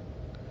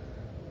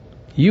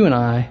 You and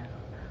I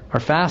are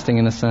fasting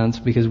in a sense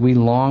because we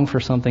long for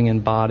something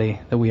in body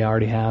that we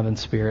already have in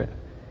spirit.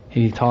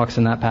 He talks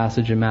in that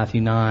passage in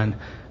Matthew 9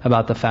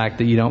 about the fact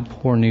that you don't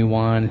pour new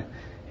wine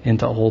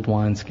into old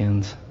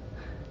wineskins.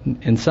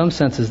 In some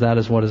senses, that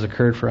is what has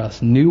occurred for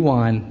us. New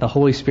wine, the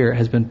Holy Spirit,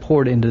 has been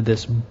poured into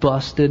this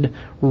busted,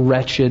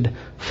 wretched,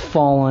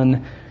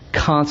 fallen,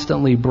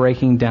 constantly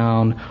breaking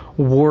down,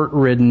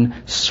 wart-ridden,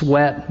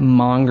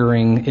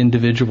 sweat-mongering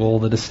individual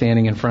that is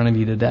standing in front of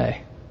you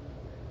today.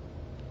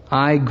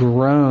 I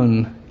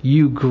groan,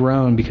 you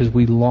groan, because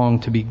we long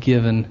to be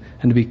given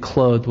and to be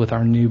clothed with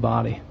our new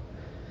body.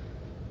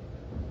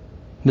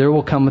 There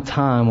will come a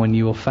time when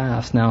you will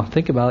fast. Now,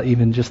 think about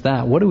even just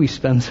that. What do we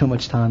spend so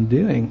much time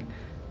doing?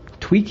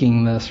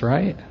 Tweaking this,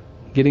 right?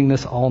 Getting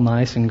this all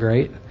nice and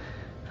great.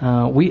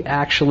 We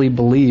actually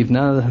believe,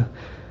 no,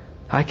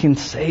 I can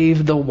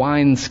save the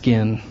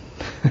wineskin.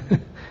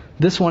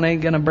 This one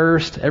ain't going to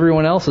burst.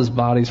 Everyone else's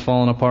body's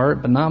falling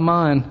apart, but not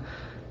mine.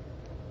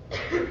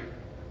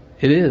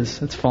 It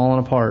is. It's falling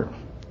apart.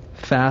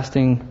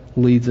 Fasting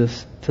leads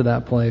us to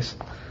that place.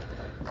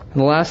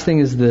 And the last thing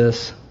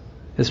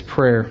is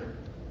prayer.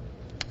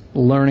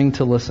 Learning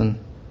to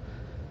listen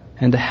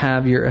and to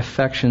have your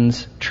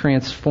affections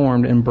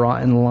transformed and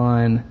brought in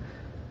line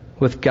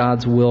with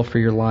God's will for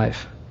your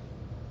life.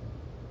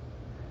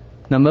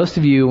 Now, most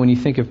of you, when you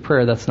think of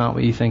prayer, that's not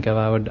what you think of.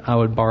 I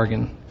would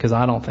bargain, because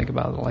I don't think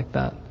about it like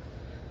that.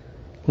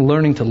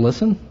 Learning to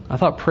listen. I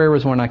thought prayer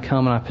was when I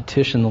come and I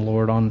petition the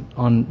Lord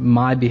on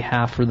my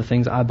behalf for the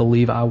things I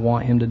believe I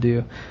want Him to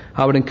do.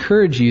 I would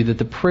encourage you that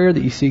the prayer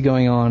that you see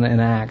going on in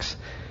Acts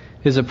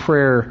is a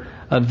prayer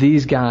of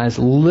these guys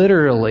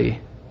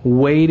literally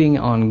waiting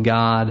on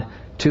God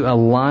to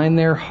align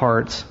their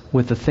hearts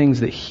with the things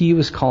that He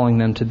was calling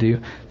them to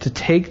do, to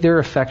take their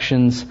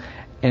affections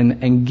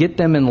and get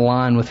them in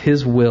line with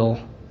His will,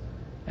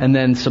 and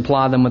then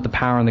supply them with the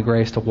power and the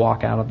grace to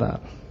walk out of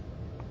that.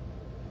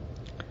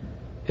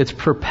 It's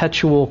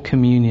perpetual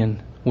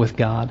communion with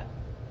God.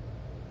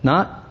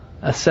 Not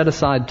a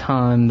set-aside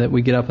time that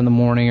we get up in the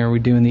morning or we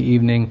do in the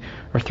evening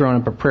or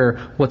throwing up a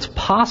prayer. What's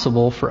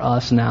possible for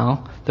us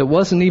now that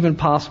wasn't even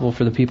possible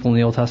for the people in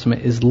the Old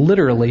Testament is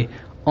literally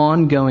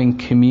ongoing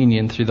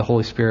communion through the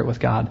Holy Spirit with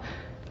God.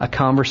 A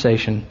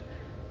conversation.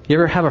 You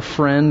ever have a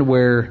friend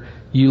where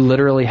you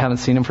literally haven't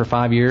seen him for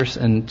 5 years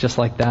and just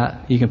like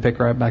that, you can pick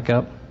right back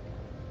up?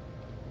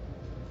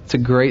 It's a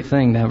great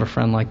thing to have a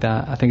friend like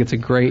that. I think it's a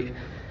great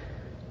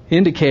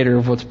indicator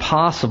of what's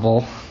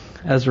possible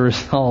as a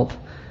result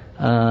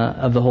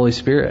of the Holy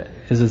Spirit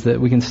is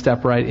that we can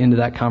step right into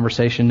that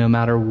conversation no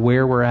matter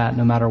where we're at,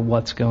 no matter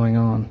what's going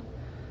on.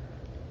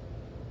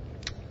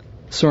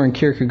 Soren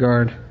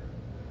Kierkegaard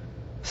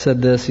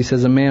said this. He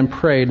says, a man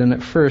prayed, and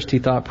at first he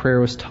thought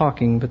prayer was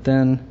talking, but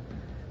then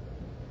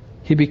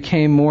he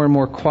became more and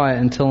more quiet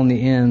until in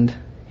the end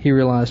he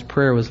realized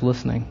prayer was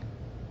listening.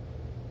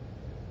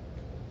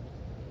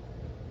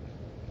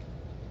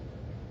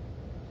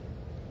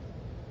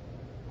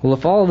 Well,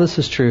 if all of this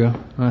is true,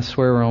 and I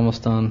swear we're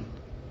almost done,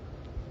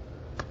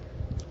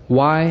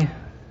 why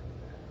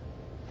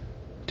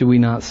do we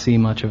not see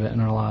much of it in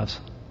our lives?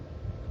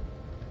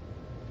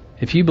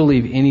 If you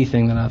believe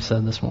anything that I've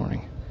said this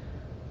morning,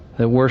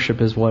 that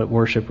worship is what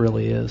worship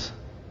really is.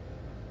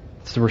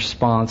 It's the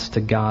response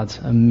to God's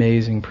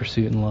amazing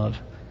pursuit and love.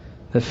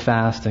 That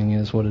fasting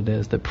is what it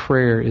is. That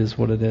prayer is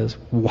what it is.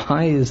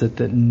 Why is it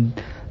that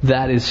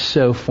that is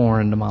so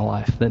foreign to my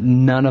life? That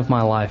none of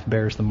my life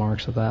bears the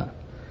marks of that?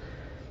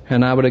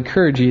 And I would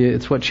encourage you,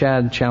 it's what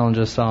Chad challenged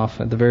us off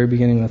at the very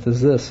beginning with,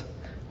 is this.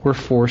 We're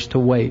forced to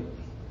wait.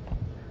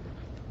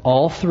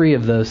 All three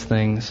of those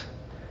things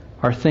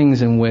are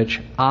things in which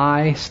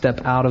I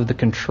step out of the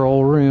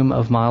control room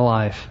of my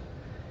life,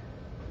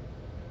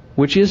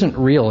 which isn't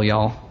real,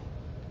 y'all.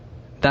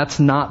 That's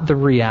not the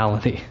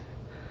reality.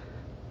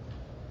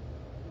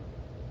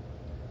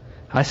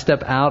 I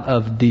step out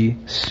of the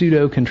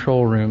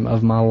pseudo-control room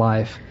of my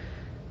life.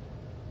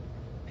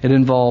 It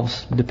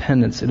involves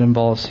dependence. It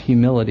involves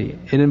humility.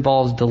 It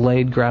involves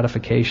delayed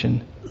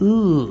gratification.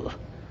 Ugh.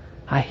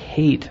 I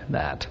hate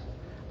that.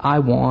 I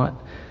want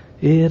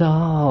it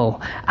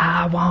all.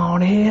 I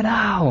want it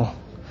all.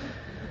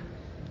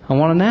 I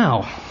want it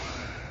now.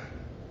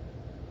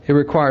 It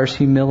requires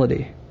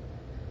humility.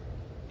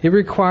 It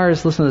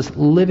requires, listen to this,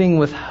 living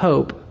with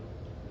hope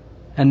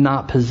and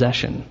not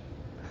possession.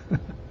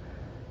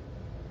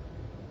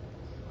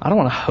 I don't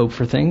want to hope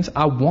for things.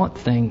 I want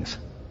things.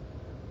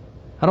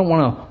 I don't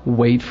want to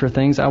wait for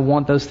things. I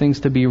want those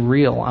things to be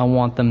real. I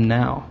want them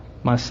now.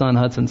 My son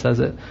Hudson says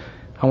it.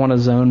 I want a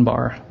zone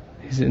bar.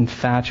 He's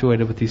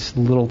infatuated with these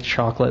little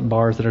chocolate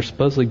bars that are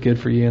supposedly good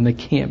for you, and they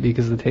can't be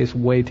because they taste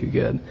way too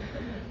good.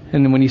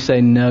 And then when you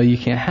say, no, you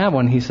can't have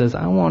one, he says,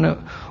 I want it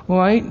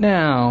right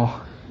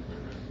now.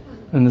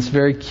 In this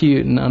very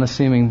cute and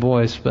unassuming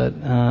voice, but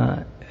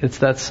it's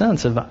that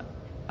sense of,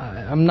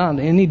 I'm not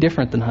any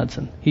different than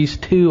Hudson. He's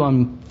 2,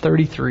 I'm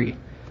 33.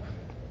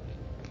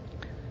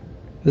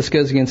 This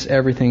goes against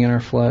everything in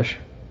our flesh,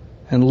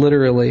 and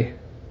literally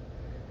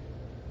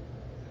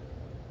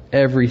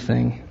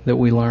everything that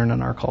we learn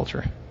in our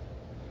culture.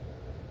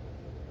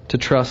 To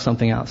trust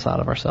something outside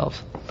of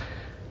ourselves.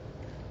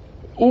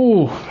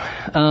 Ooh,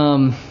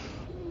 I'm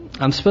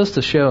supposed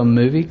to show a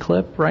movie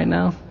clip right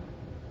now.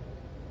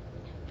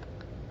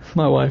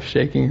 My wife's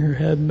shaking her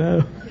head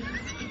no.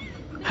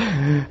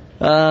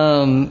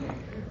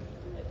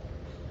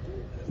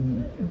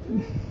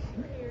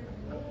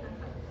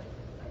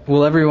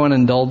 Will everyone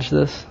indulge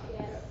this?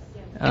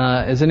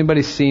 Has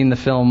anybody seen the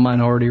film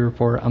Minority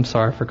Report? I'm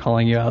sorry for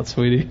calling you out,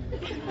 sweetie.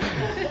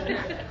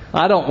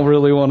 I don't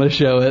really want to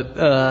show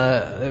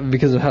it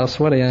because of how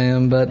sweaty I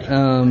am, but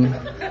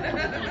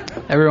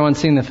everyone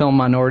seen the film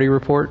Minority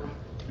Report?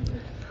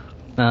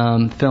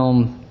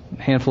 Film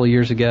a handful of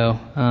years ago.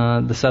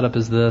 The setup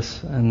is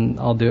this, and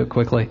I'll do it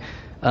quickly.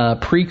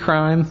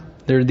 Pre-crime,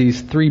 there are these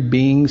 3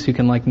 beings who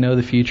can know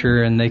the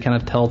future, and they kind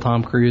of tell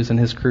Tom Cruise and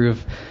his crew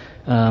of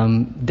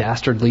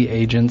dastardly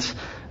agents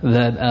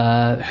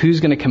that who's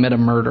going to commit a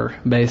murder,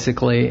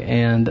 basically,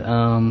 and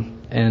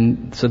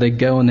so they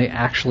go and they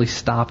actually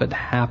stop it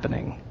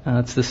happening.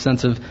 It's this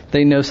sense of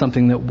they know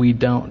something that we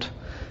don't,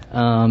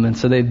 and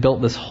so they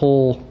built this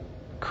whole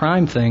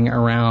crime thing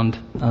around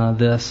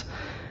this.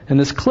 And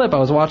this clip, I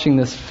was watching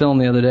this film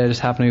the other day, I just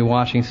happened to be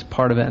watching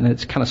part of it, and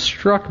it kind of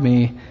struck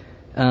me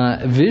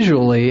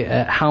visually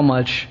at how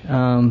much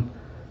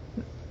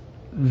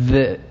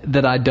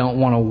that I don't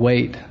want to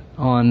wait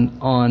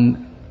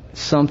on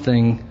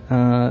something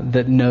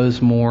that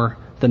knows more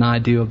than I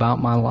do about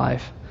my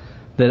life.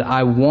 That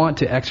I want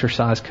to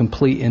exercise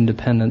complete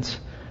independence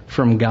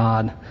from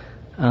God.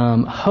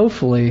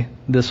 Hopefully,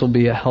 this will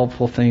be a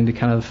helpful thing to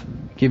kind of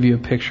give you a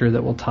picture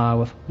that will tie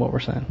with what we're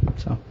saying.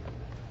 So.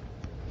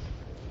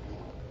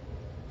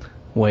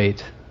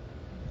 Wait.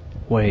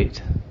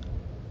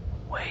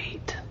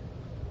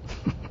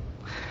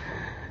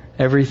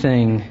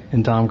 Everything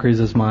in Tom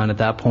Cruise's mind at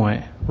that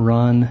point,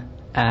 run,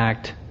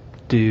 act,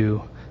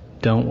 do,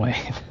 don't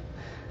wait.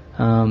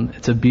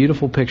 It's a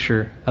beautiful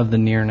picture of the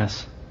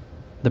nearness,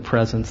 the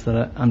presence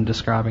that I'm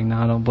describing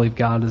now. I don't believe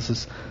God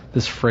is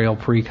this frail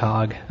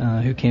precog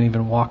who can't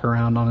even walk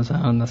around on his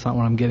own. That's not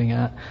what I'm getting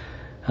at.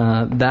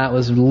 That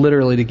was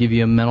literally to give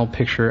you a mental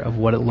picture of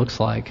what it looks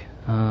like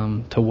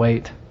to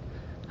wait.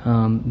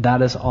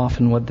 That is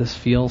often what this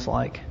feels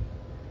like.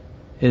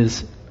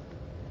 Is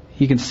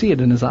you can see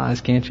it in his eyes,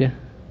 can't you?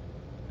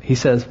 He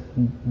says,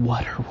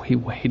 what are we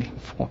waiting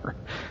for?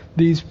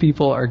 These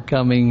people are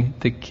coming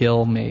to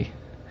kill me.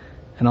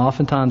 And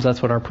oftentimes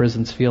that's what our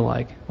prisons feel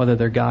like, whether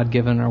they're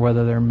God-given or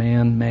whether they're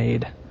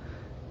man-made.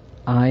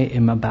 I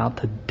am about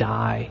to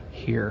die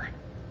here.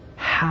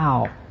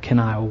 How can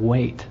I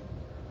wait?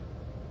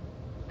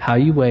 How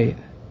you wait?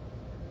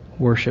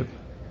 Worship.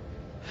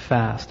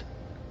 Fast.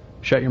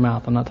 Shut your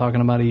mouth. I'm not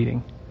talking about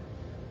eating.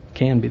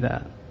 Can be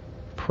that.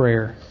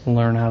 Prayer.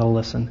 Learn how to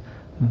listen.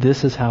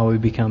 This is how we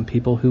become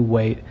people who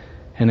wait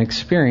and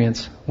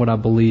experience what I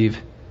believe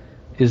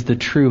is the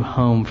true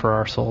home for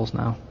our souls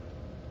now.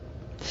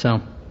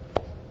 So,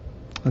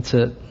 that's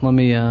it. Let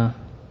me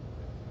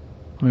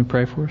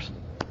pray for us.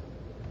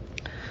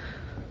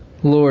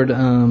 Lord,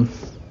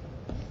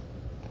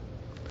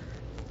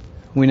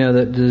 we know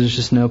that there's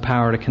just no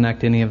power to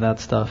connect any of that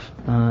stuff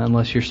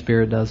unless your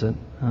Spirit does it.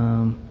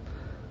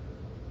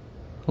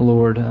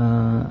 Lord,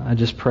 I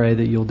just pray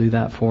that you'll do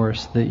that for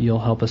us, that you'll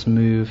help us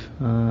move,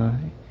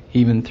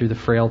 even through the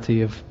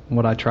frailty of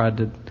what I tried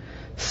to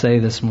say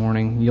this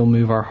morning. You'll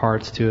move our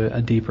hearts to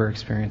a deeper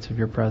experience of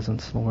your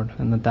presence, Lord,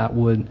 and that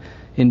would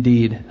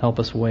indeed help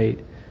us wait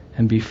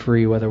and be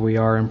free whether we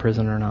are in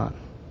prison or not.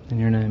 In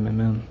your name,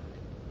 amen.